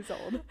when he was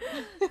old.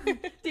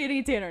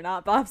 Danny Tanner,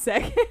 not Bob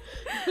Saget.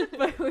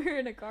 But we were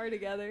in a car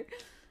together,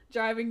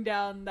 driving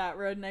down that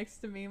road next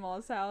to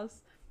Meemaw's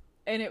house,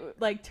 and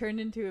it like turned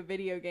into a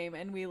video game,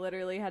 and we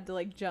literally had to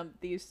like jump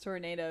these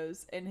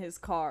tornadoes in his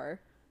car,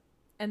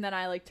 and then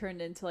I like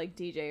turned into like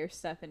DJ or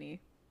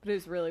Stephanie, But it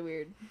was really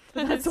weird.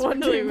 That's That's one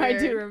really dream I do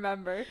weird.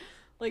 remember,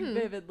 like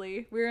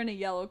vividly. We were in a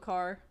yellow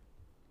car.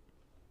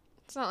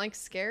 It's not like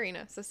scary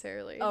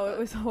necessarily. Oh, but- it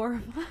was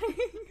horrifying.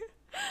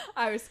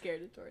 I was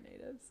scared of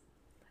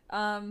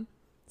tornadoes.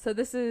 So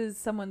this is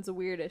someone's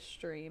weirdest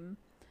dream.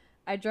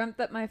 I dreamt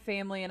that my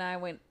family and I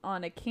went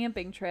on a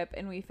camping trip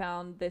and we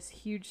found this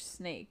huge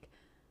snake.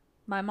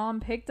 My mom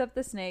picked up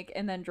the snake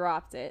and then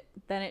dropped it.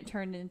 Then it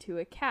turned into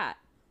a cat.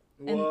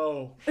 And-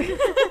 Whoa.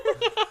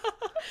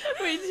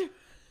 Wait.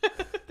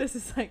 This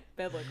is like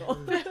biblical.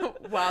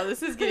 Wow,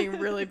 this is getting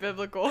really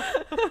biblical.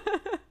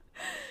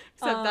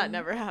 Except that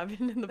never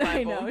happened in the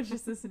Bible. I know, it's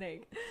just a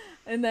snake.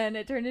 And then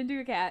it turned into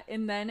a cat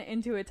and then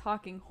into a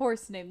talking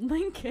horse named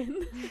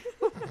Lincoln.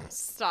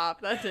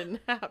 Stop, that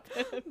didn't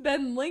happen.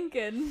 Then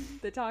Lincoln,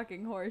 the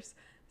talking horse,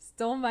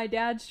 stole my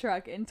dad's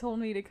truck and told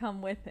me to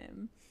come with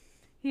him.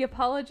 He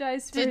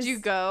apologized for Did his... you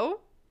go?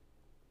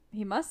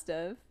 He must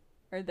have.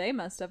 Or they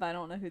must have. I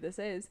don't know who this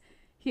is.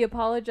 He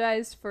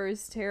apologized for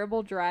his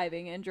terrible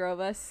driving and drove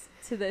us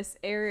to this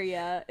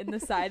area in the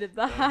side of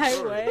the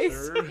highway.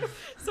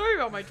 Sorry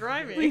about my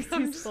driving. Please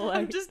I'm use just, the I'm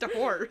light. just a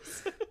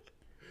horse.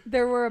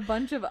 There were a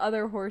bunch of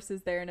other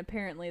horses there, and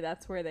apparently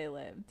that's where they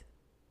lived.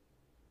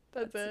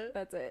 That's it.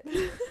 That's it.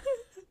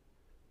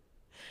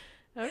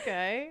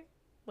 Okay.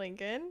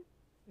 Lincoln.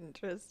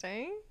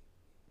 Interesting.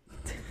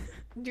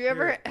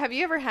 Have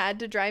you ever had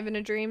to drive in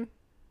a dream?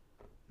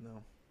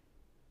 No.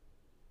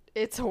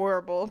 It's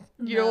horrible.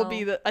 You'll No.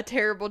 be a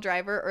terrible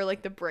driver, or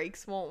like the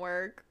brakes won't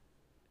work.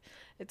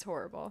 It's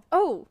horrible.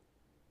 Oh,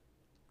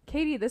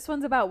 Katie, this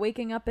one's about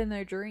waking up in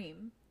their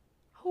dream.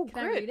 Oh,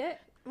 Can I read it?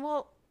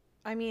 Well,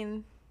 I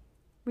mean,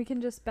 We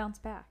can just bounce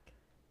back.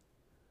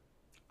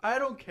 I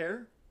don't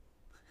care.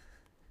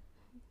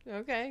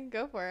 okay,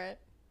 go for it.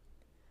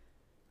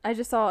 I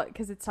just saw it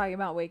because it's talking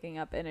about waking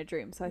up in a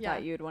dream, so I Yeah.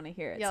 thought you'd want to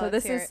hear it. Yeah, so let's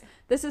this hear is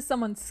this is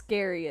someone's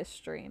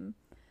scariest dream.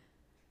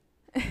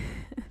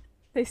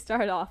 They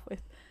start off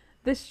with,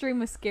 "This dream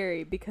was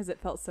scary because it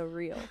felt so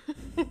real."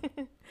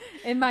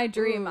 In my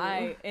dream, Ooh.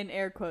 I, in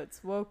air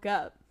quotes, woke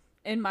up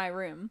in my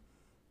room.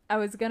 I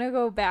was gonna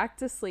go back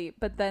to sleep,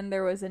 but then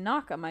there was a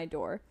knock on my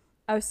door.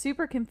 I was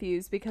super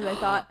confused because I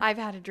thought, I've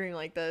had a dream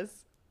like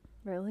this.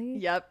 really?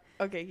 Yep.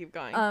 Okay, keep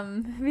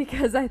going.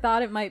 Because I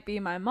thought it might be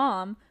my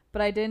mom,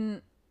 but I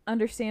didn't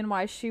understand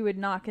why she would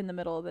knock in the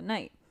middle of the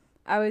night.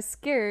 I was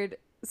scared,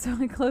 so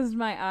I closed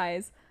my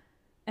eyes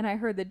and I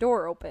heard the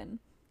door open.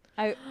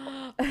 I've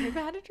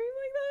had a dream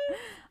like that.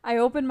 I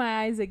opened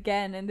my eyes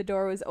again and the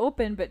door was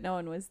open, but no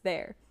one was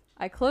there.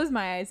 I closed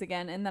my eyes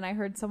again and then I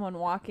heard someone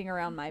walking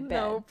around my bed.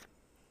 Nope.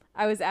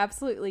 I was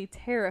absolutely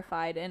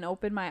terrified and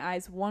opened my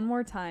eyes one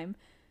more time,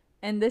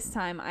 and this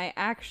time I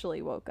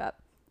actually woke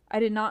up. I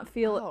did not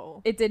feel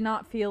Oh. It did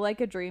not feel like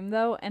a dream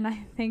though, and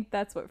I think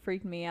that's what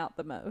freaked me out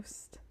the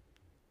most.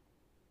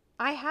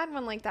 I had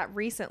one like that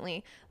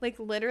recently. Like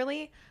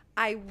literally,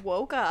 I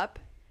woke up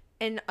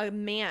and a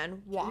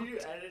man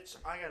walked. edits?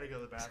 I gotta go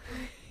to the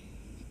bathroom.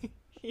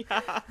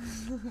 Yeah.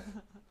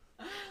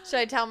 Should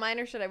I tell mine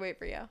or should I wait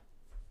for you?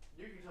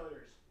 You can tell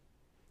yours.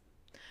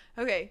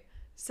 Okay,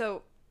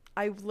 so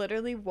I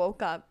literally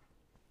woke up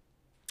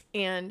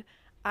and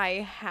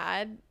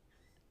I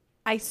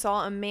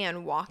saw a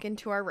man walk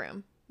into our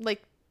room.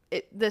 Like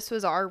this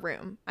was our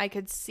room. I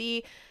could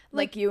see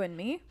Like you and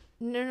me?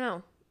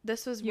 no.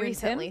 This was You and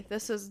Tim? recently.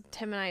 This was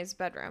Tim and I's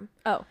bedroom.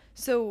 Oh.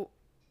 So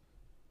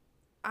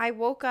I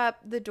woke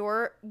up,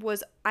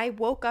 I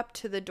woke up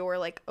to the door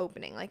like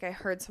opening. Like I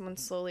heard someone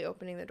slowly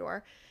opening the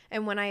door.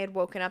 And when I had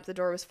woken up, the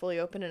door was fully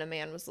open and a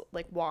man was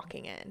like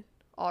walking in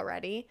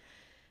already.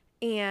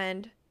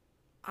 And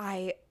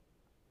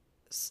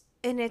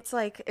it's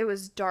like, it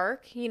was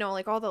dark, you know,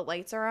 like all the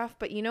lights are off,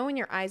 but you know when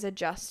your eyes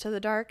adjust to the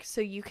dark so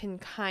you can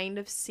kind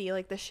of see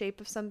like the shape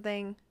of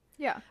something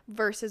Yeah.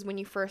 versus when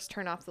you first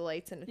turn off the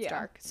lights and it's Yeah.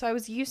 dark. So I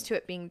was used to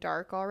it being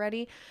dark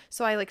already.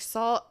 So I like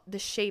saw the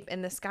shape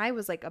and this guy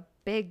was like a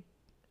big,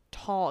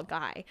 tall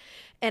guy.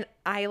 And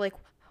I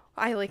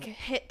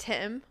hit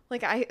Tim.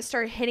 Like I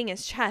started hitting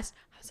his chest.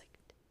 I was like,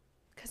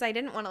 because I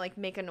didn't want to like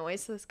make a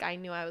noise so this guy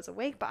knew I was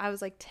awake. But I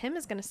was like, Tim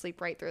is going to sleep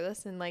right through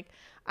this. And like,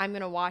 I'm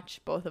going to watch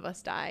both of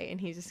us die. And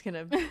he's just going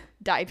to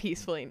die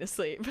peacefully into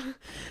sleep.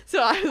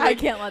 So I was like, I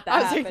can't let I that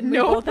was happen. like, We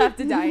nope, both have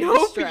to die in nope,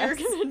 distress.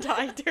 you're gonna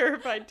die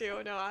terrified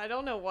too. No, I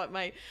don't know what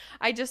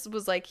I just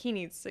was like, he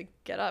needs to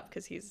get up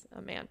because he's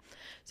a man.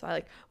 So I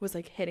like was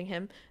like hitting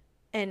him,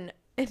 and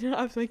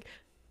I was like,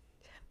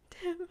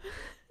 Tim,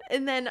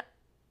 and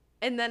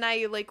then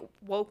I like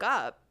woke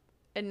up,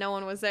 and no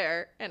one was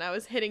there, and I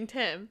was hitting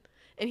Tim,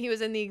 and he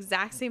was in the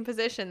exact same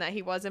position that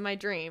he was in my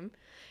dream,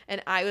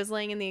 and I was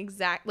laying in the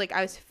exact like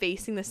I was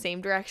facing the same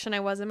direction I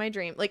was in my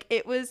dream. Like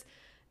it was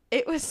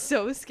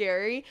so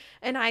scary,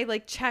 and I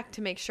like checked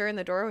to make sure and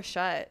the door was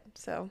shut.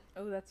 So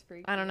Oh, that's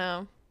freaky. I don't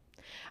know.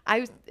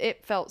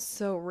 It felt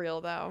so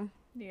real though.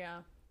 Yeah.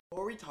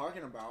 What are we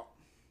talking about?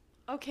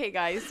 Okay,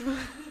 guys.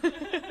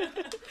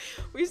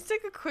 We just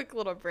took a quick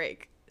little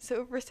break.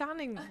 So if we're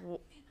sounding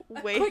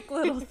way Quick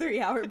little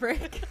 3-hour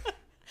break.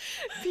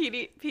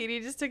 Petey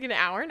just took an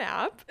hour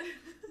nap.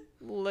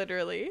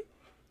 Literally.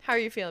 How are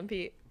you feeling,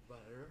 Pete?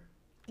 Better.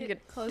 You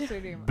Get closer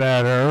to your mic.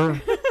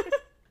 Better.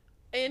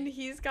 And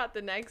he's got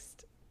the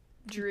next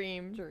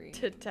dream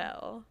to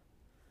tell.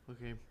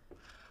 Okay.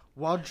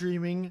 While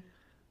dreaming,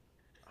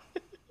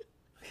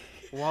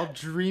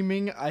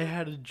 I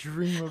had a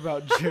dream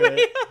about Jarrett.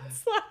 Wait, I'm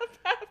slap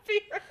happy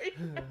right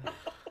now.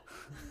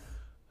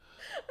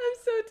 I'm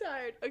so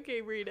tired.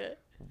 Okay, read it.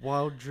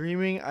 While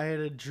dreaming, I had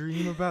a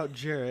dream about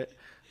Jarrett,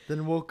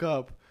 then woke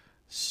up,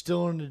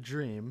 still in a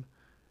dream,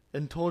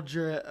 and told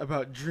Jarrett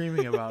about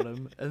dreaming about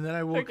him. And then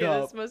I woke Okay,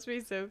 up, this must be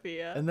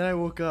Sophia. and then I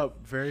woke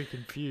up very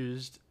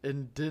confused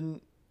and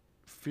didn't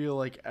feel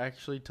like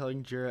actually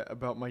telling Jarrett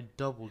about my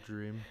double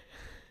dream.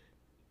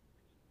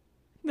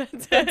 That's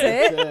it. That's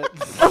it?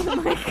 That's it. Oh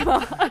my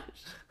gosh.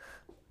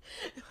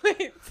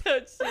 Wait, so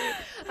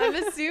I'm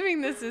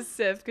assuming this is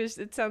Sif because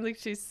it sounds like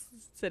she's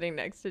sitting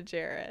next to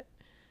Jarrett.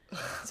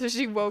 So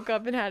she woke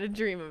up and had a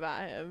dream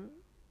about him.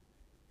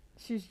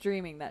 She's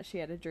dreaming that she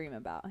had a dream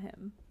about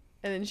him.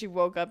 And then she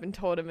woke up and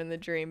told him in the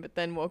dream, but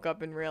then woke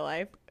up in real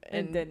life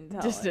and didn't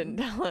tell just him.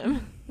 didn't tell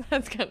him.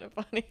 That's kind of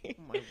funny.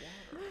 Oh, my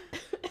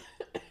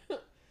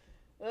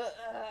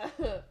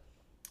water.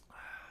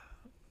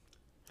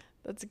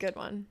 That's a good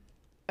one.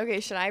 Okay,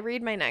 should I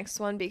read my next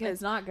one? It's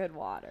Because not good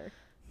water.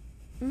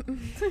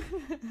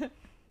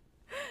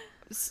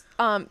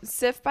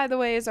 Sif, by the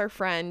way, is our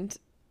friend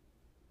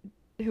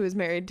who is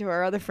married to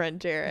our other friend,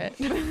 Jarrett.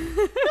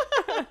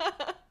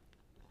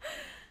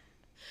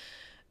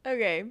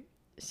 Okay,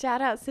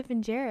 shout out Sif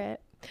and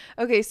Jarrett.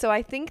 Okay, so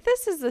I think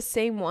this is the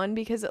same one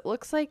because it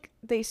looks like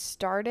they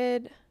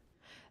started.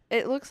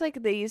 It looks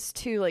like these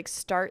two like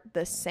start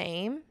the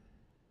same.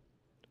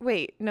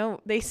 Wait, no,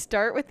 they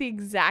start with the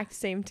exact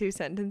same two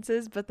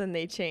sentences, but then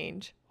they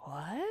change.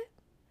 What?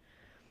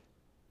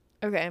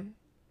 Okay.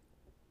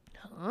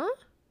 Huh?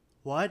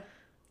 What?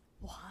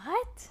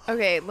 What?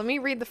 Okay, let me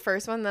read the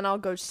first one, then I'll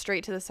go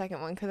straight to the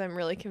second one because I'm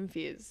really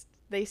confused.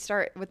 They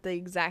start with the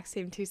exact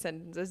same two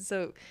sentences.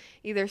 So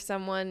either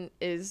someone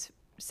is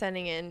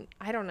sending in,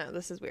 I don't know,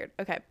 this is weird.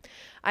 Okay.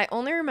 I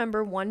only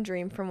remember one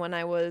dream from when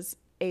I was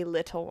a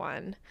little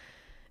one.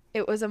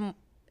 It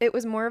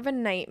was more of a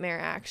nightmare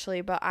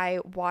actually, but I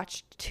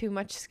watched too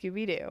much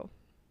Scooby-Doo.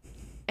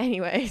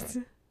 Anyways,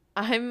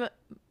 I'm in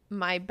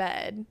my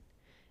bed.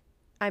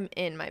 I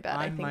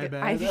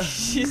think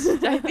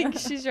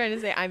she's trying to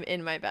say I'm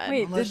in my bed.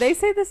 Wait, Unless- did they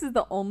say this is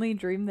the only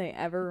dream they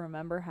ever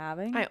remember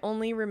having? I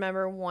only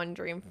remember one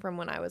dream from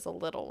when I was a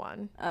little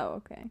one. Oh,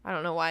 okay. I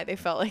don't know why they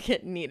felt like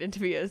it needed to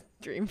be a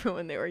dream from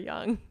when they were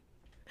young.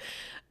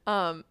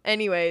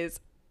 Anyways,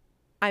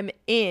 I'm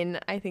in,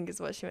 I think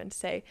is what she meant to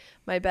say,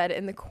 my bed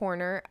in the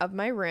corner of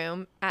my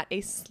room at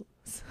a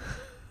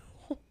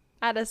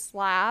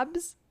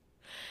slabs.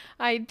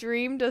 I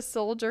dreamed a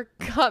soldier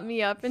cut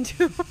me up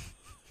into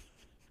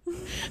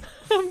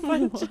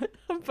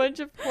a bunch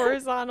of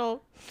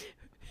horizontal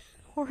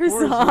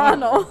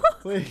Horizontal.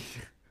 Wait.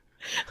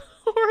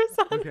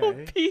 horizontal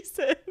Okay.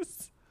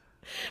 pieces.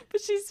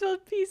 But she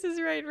spelled pieces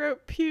right,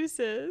 wrote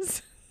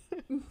puces.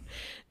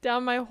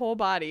 Down my whole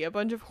body. A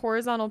bunch of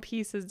horizontal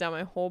pieces down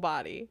my whole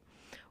body.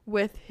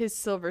 With his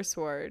silver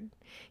sword.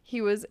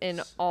 He was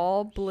in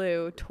all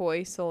blue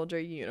toy soldier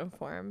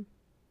uniform.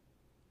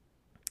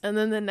 And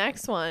then the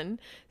next one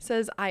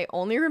says, I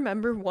only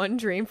remember one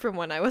dream from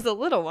when I was a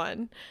little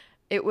one.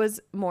 It was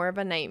more of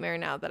a nightmare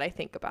now that I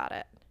think about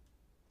it.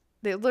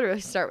 They literally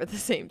start with the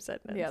same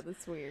sentence. Yeah,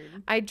 that's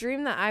weird. I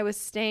dreamed that I was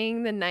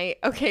staying the night.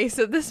 Okay,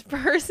 so this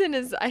person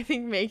is, I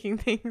think, making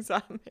things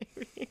up,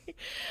 maybe.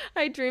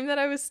 I dreamed that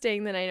I was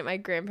staying the night at my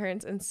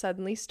grandparents' and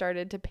suddenly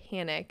started to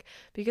panic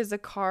because a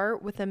car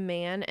with a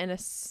man and a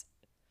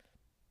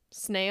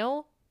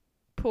snail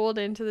pulled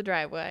into the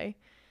driveway.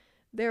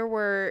 They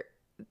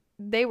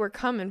were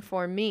coming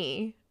for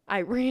me.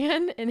 I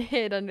ran and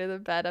hid under the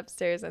bed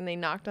upstairs, and they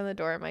knocked on the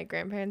door, and my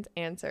grandparents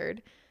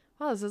answered.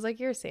 Wow, this is like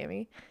yours,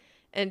 Sammy.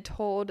 And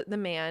told the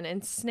man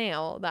and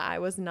snail that I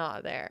was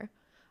not there.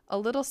 A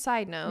little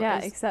side note. Yeah,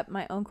 except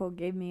my uncle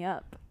gave me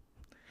up.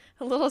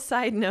 A little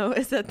side note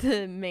is that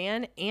the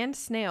man and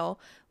snail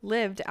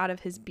lived out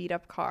of his beat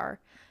up car.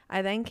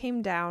 I then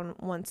came down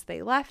once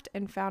they left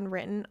and found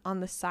written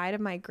on the side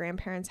of my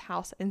grandparents'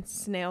 house in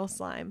snail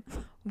slime,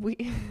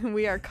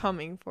 we are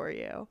coming for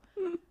you.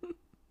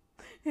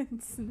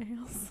 And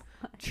snails.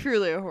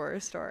 Truly a horror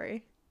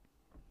story.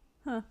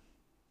 Huh.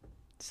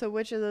 So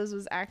which of those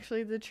was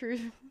actually the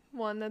true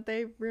one that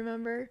they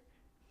remember?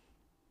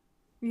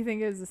 You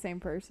think it was the same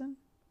person?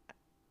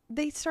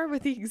 They start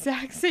with the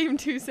exact same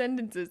two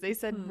sentences. They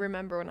said,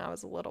 remember when I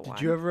was a little one.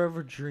 Did you ever have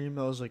a dream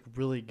that was like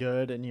really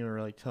good and you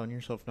were like telling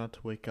yourself not to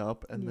wake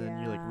up and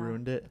then you like Yeah.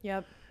 ruined it?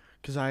 Yep.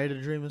 Because I had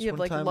a dream this You have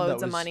one like time loads that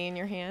of was, money in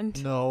your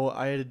hand. No,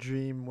 I had a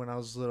dream when I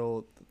was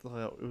little.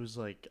 It was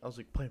like I was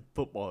like playing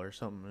football or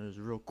something. And it was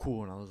real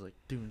cool, and I was like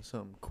doing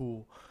something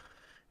cool.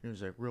 And it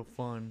was like real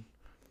fun.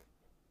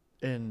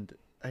 And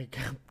I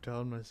kept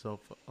telling myself,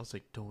 I was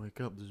like, "Don't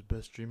wake up. This is the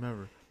best dream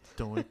ever.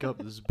 Don't wake up.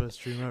 This is the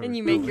best dream ever." And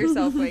you Don't make wake-"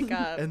 yourself wake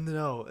up. And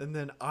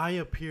then I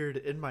appeared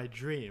in my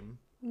dream,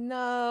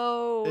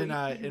 No. and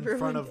I you in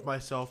front ruined of it.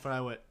 myself, and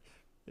I went,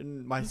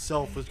 And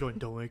myself was going,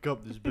 don't wake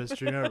up, this is the best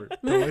dream ever.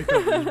 Don't wake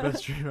up, this is the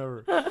best dream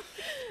ever.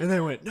 And they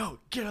went, no,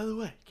 get out of the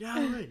way. Get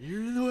out of the way.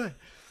 You're in the way.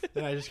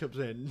 And I just kept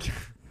saying,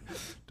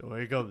 don't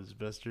wake up, this is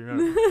the best dream ever.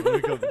 Don't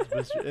wake up, this is the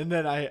best dream. And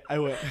then I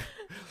went,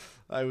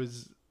 I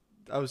was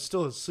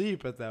still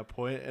asleep at that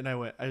point, and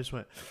I just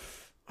went,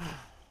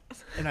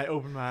 and I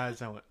opened my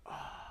eyes and I went,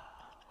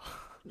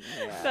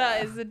 Yeah.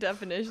 That is the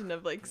definition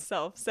of like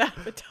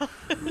self-sabotage.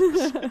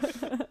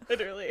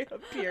 Literally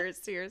appears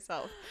to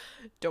yourself.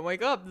 Don't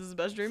wake up. This is the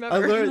best dream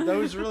ever. that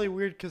was really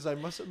weird because I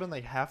must have been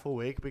like half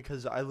awake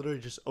because I literally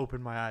just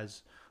opened my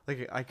eyes.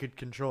 Like I could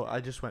control it.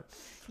 I just went.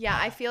 Yeah,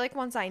 I feel like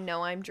once I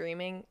know I'm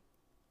dreaming,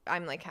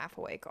 I'm like half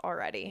awake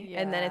already.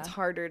 And then it's Yeah.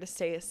 harder to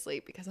stay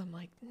asleep because I'm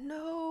like,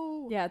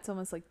 no. Yeah, it's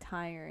almost like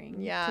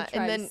tiring. Yeah, to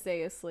try and then to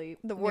stay asleep.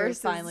 the You're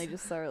worst finally is-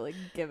 just start like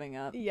giving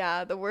up.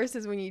 Yeah, the worst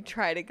is when you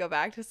try to go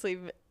back to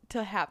sleep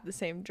to have the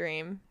same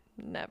dream.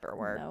 Never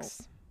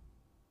works.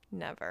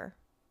 Never.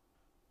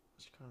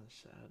 It's kind of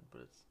sad,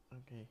 but it's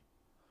okay.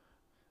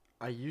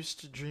 I used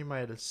to dream I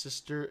had a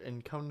sister,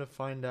 and come to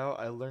find out,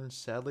 I learned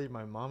sadly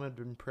my mom had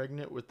been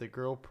pregnant with the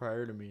girl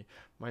prior to me.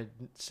 My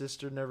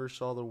sister never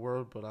saw the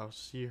world, but I'll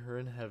see her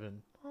in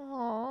heaven.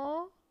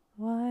 Aww.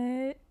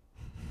 What?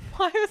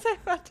 Why was I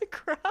about to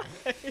cry?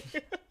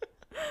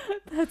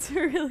 That's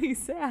really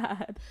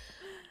sad.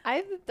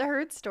 I've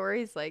heard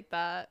stories like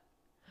that.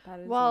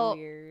 That is Well,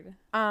 weird.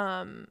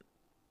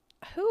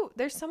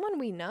 There's someone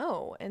we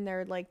know, and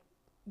they're like,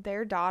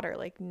 their daughter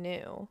like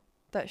knew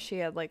that she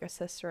had like a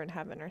sister in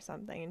heaven or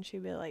something, and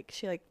she'd be like,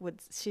 she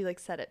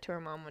said it to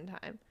her mom one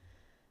time.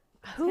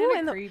 Who Kinda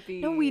in the creepy.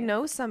 no, we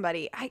know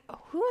somebody.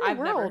 Who in the I've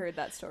world? never heard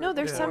that story. No,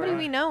 there's Yeah. somebody Right.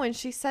 we know, and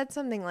she said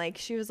something like,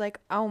 she was like,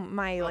 oh,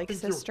 my like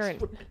think you're sister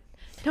and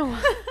no,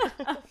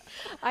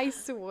 I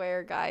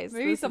swear, guys,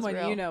 Maybe this is someone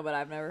real. you know, but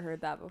I've never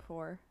heard that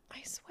before.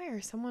 I swear,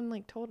 someone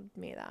like told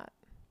me that.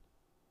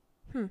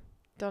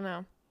 Don't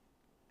know.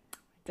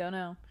 Don't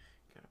know.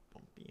 Got a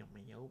bumpy on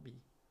my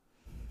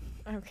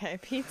Yobi. Okay,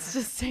 Pete's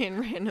just saying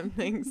random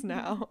things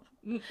now.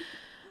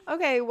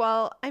 Okay,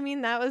 well, I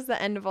mean, that was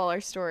the end of all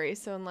our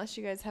stories. So unless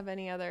you guys have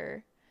any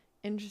other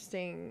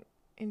interesting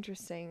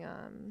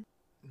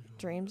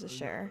dreams to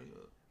share,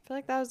 I feel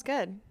like that was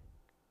good.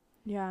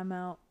 Yeah, I'm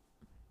out.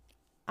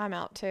 I'm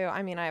out too.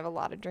 I mean, I have a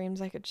lot of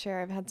dreams I could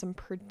share. I've had some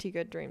pretty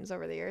good dreams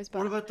over the years, but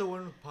What about the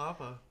one with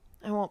Papa?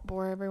 I won't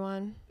bore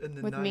everyone And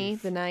the with knife? me.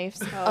 The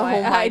knives. Oh, Oh,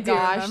 I my do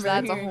gosh, remember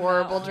that's a hearing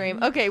horrible that dream.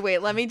 one. Okay, wait,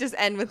 let me just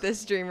end with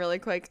this dream really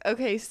quick.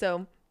 Okay,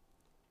 so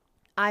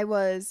I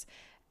was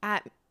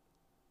at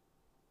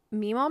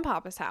me, Mom,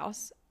 Papa's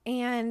house,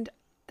 and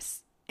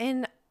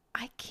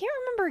I can't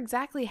remember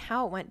exactly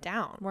how it went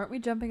down. Weren't we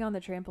jumping on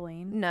the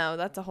trampoline? No,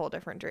 that's a whole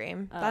different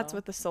dream. That's Oh.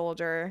 with the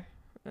soldier.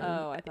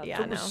 Oh, I thought Yeah,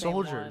 that no. was the same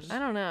Soldiers. one. I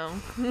don't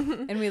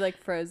know. And we like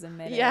froze in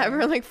midair. Yeah,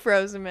 we're like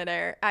frozen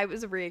midair. I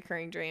was a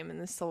reoccurring dream,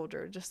 and the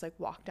soldier just like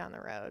walked down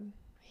the road.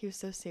 He was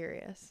so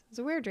serious. It was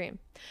a weird dream.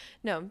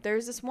 No,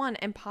 there's this one,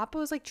 and Papa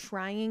was like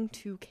trying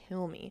to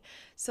kill me.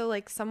 So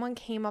like someone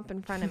came up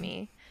in front of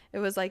me. It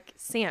was like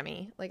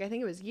Sammy, like I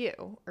think it was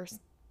you or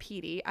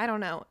Petey. I don't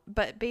know,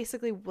 but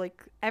basically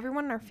like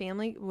everyone in our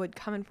family would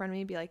come in front of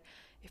me and be like,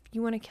 "If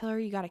you want to kill her,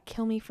 you got to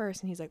kill me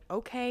first." And he's like,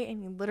 "Okay," and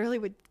he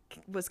literally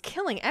was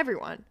killing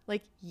everyone,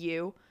 like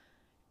you,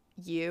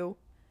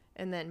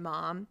 and then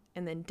Mom,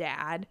 and then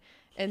Dad.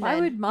 And Why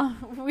then would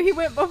Mom? We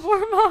went before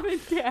Mom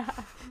and Dad.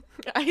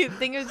 I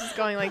think it was just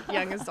going like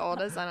youngest to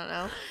oldest, I don't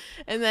know.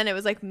 And then it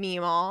was like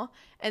Meemaw.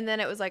 And then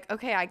it was like,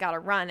 okay, I gotta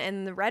run.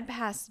 And the Red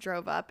Pass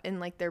drove up in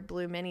like their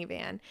blue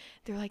minivan.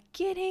 They're like,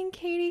 "Get in,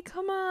 Katie,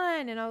 come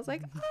on." And I was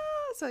like, ah.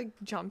 So I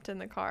jumped in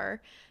the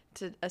car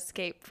to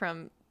escape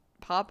from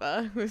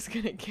Papa, who was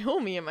gonna kill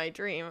me in my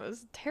dream. It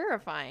was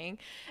terrifying.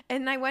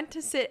 And I went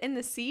to sit in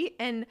the seat,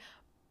 and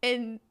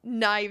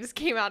knives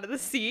came out of the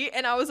seat,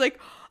 and I was like,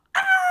 ah,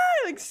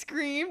 I like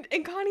screamed,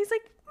 and Connie's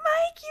like,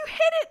 "Mike, you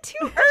hit it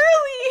too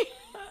early."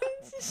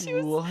 She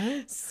was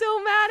What?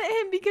 so mad at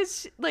him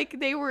because like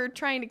they were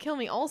trying to kill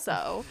me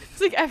also.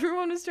 It's like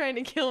everyone was trying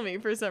to kill me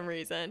for some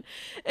reason,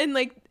 and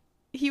like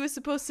he was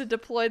supposed to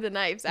deploy the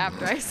knives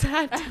after I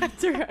sat down,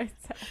 After I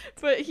said,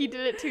 but he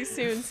did it too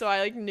soon, so I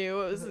like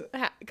knew it was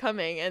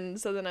coming, and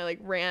so then I like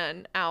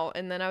ran out,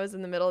 and then I was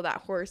in the middle of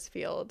that horse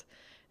field,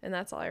 and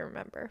that's all I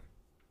remember.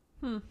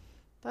 That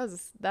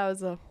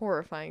was a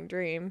horrifying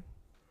dream.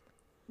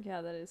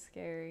 yeah, that is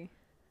scary.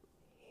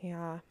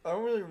 Yeah. I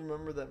don't really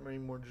remember that many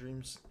more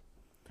dreams.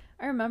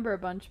 I remember a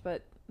bunch,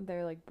 but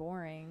they're like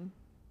boring.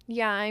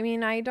 Yeah, I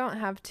mean, I don't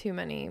have too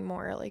many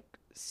more like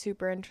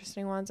super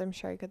interesting ones. I'm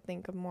sure I could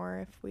think of more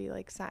if we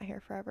like sat here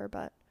forever,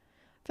 but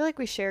I feel like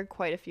we shared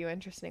quite a few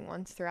interesting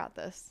ones throughout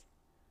this.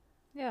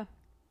 Yeah.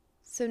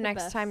 So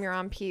next time best. you're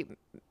on, Pete,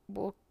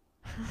 we'll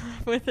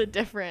with a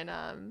different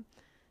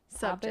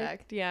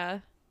subject. Yeah.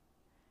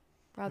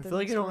 I Rather feel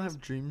like I than don't stories.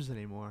 have dreams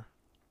anymore.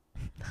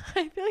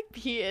 I feel like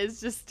Pete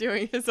is just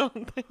doing his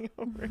own thing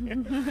over here.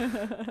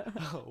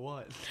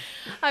 What?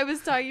 I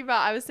was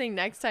saying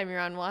next time you're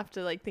on, we'll have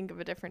to like think of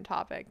a different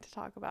topic to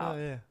talk about. Oh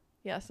yeah.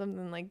 Yeah,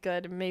 something like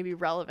good and maybe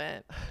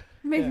relevant.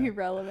 Maybe Yeah.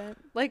 relevant.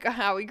 Like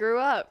how we grew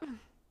up.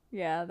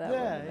 Yeah, that would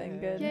have been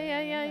good.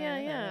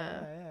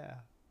 Yeah.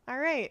 All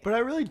right. But I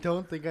really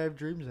don't think I have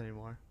dreams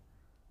anymore.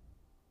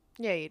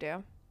 Yeah, you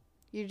do.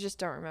 You just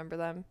don't remember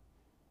them.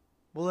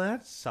 Well,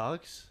 that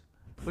sucks.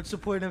 What's the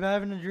point of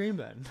having a dream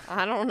then?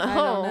 I don't know. I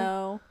don't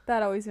know.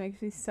 That always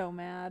makes me so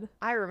mad.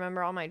 I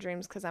remember all my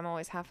dreams because I'm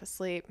always half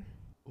asleep.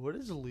 What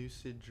is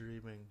lucid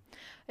dreaming?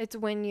 It's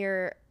when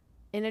you're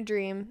in a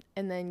dream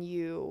and then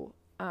you,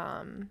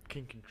 Can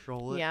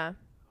control it? yeah.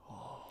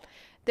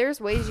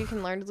 There's ways you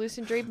can learn to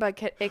lucid dream, but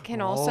it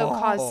can also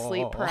cause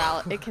sleep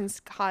paralysis. It can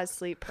cause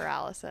sleep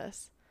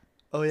paralysis.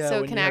 Oh yeah. So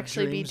when it can you have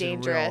actually be dreams in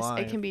real dangerous. It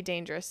life. can be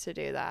dangerous to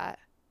do that.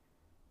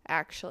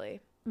 Actually.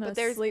 No, But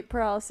there's- sleep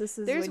paralysis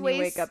is there's when you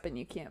ways- wake up and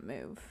you can't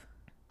move.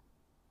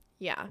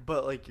 Yeah.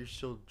 But like you're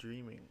still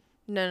dreaming.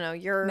 No,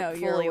 you're No,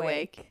 fully you're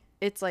awake. awake.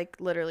 It's like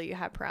literally you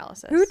have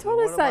paralysis. Who told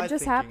what us am that I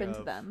just thinking happened to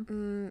of?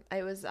 them?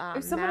 It was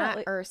was someone Matt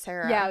at, or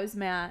Sarah. Yeah, it was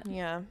Matt.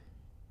 Yeah.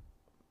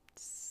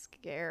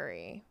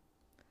 Scary.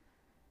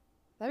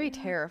 That'd be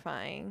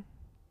terrifying.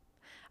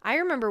 I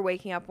remember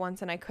waking up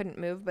once and I couldn't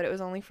move, but it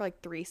was only for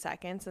like 3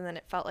 seconds, and then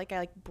it felt like I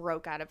like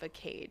broke out of a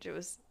cage. It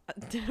was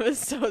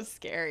so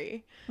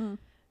scary.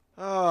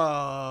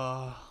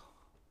 Oh,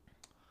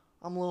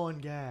 I'm low on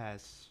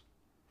gas.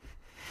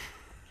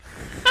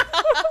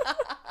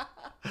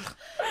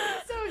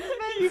 It's so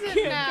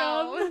expensive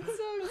now. come. It's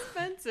so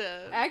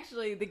expensive.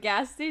 Actually, the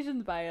gas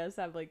stations by us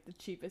have like the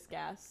cheapest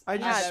gas. I I've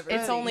just ever spent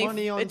it's seen. only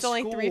money on it's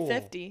only school.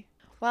 $3.50.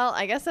 Well,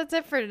 I guess that's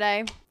it for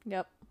today.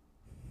 Yep.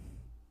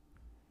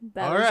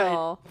 That All is right.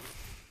 all.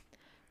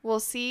 We'll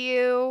see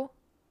you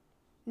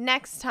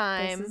next This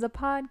time. is a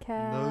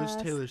podcast.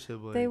 Those Taylor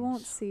siblings. They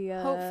won't see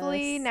us.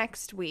 Hopefully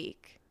next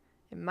week.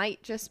 It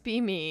might just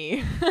be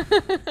me. All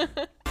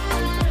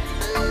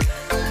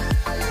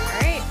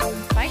right.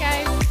 Bye,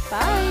 guys.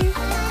 Bye.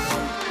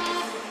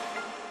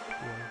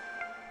 Boy.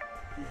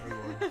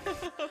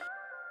 Oh, boy.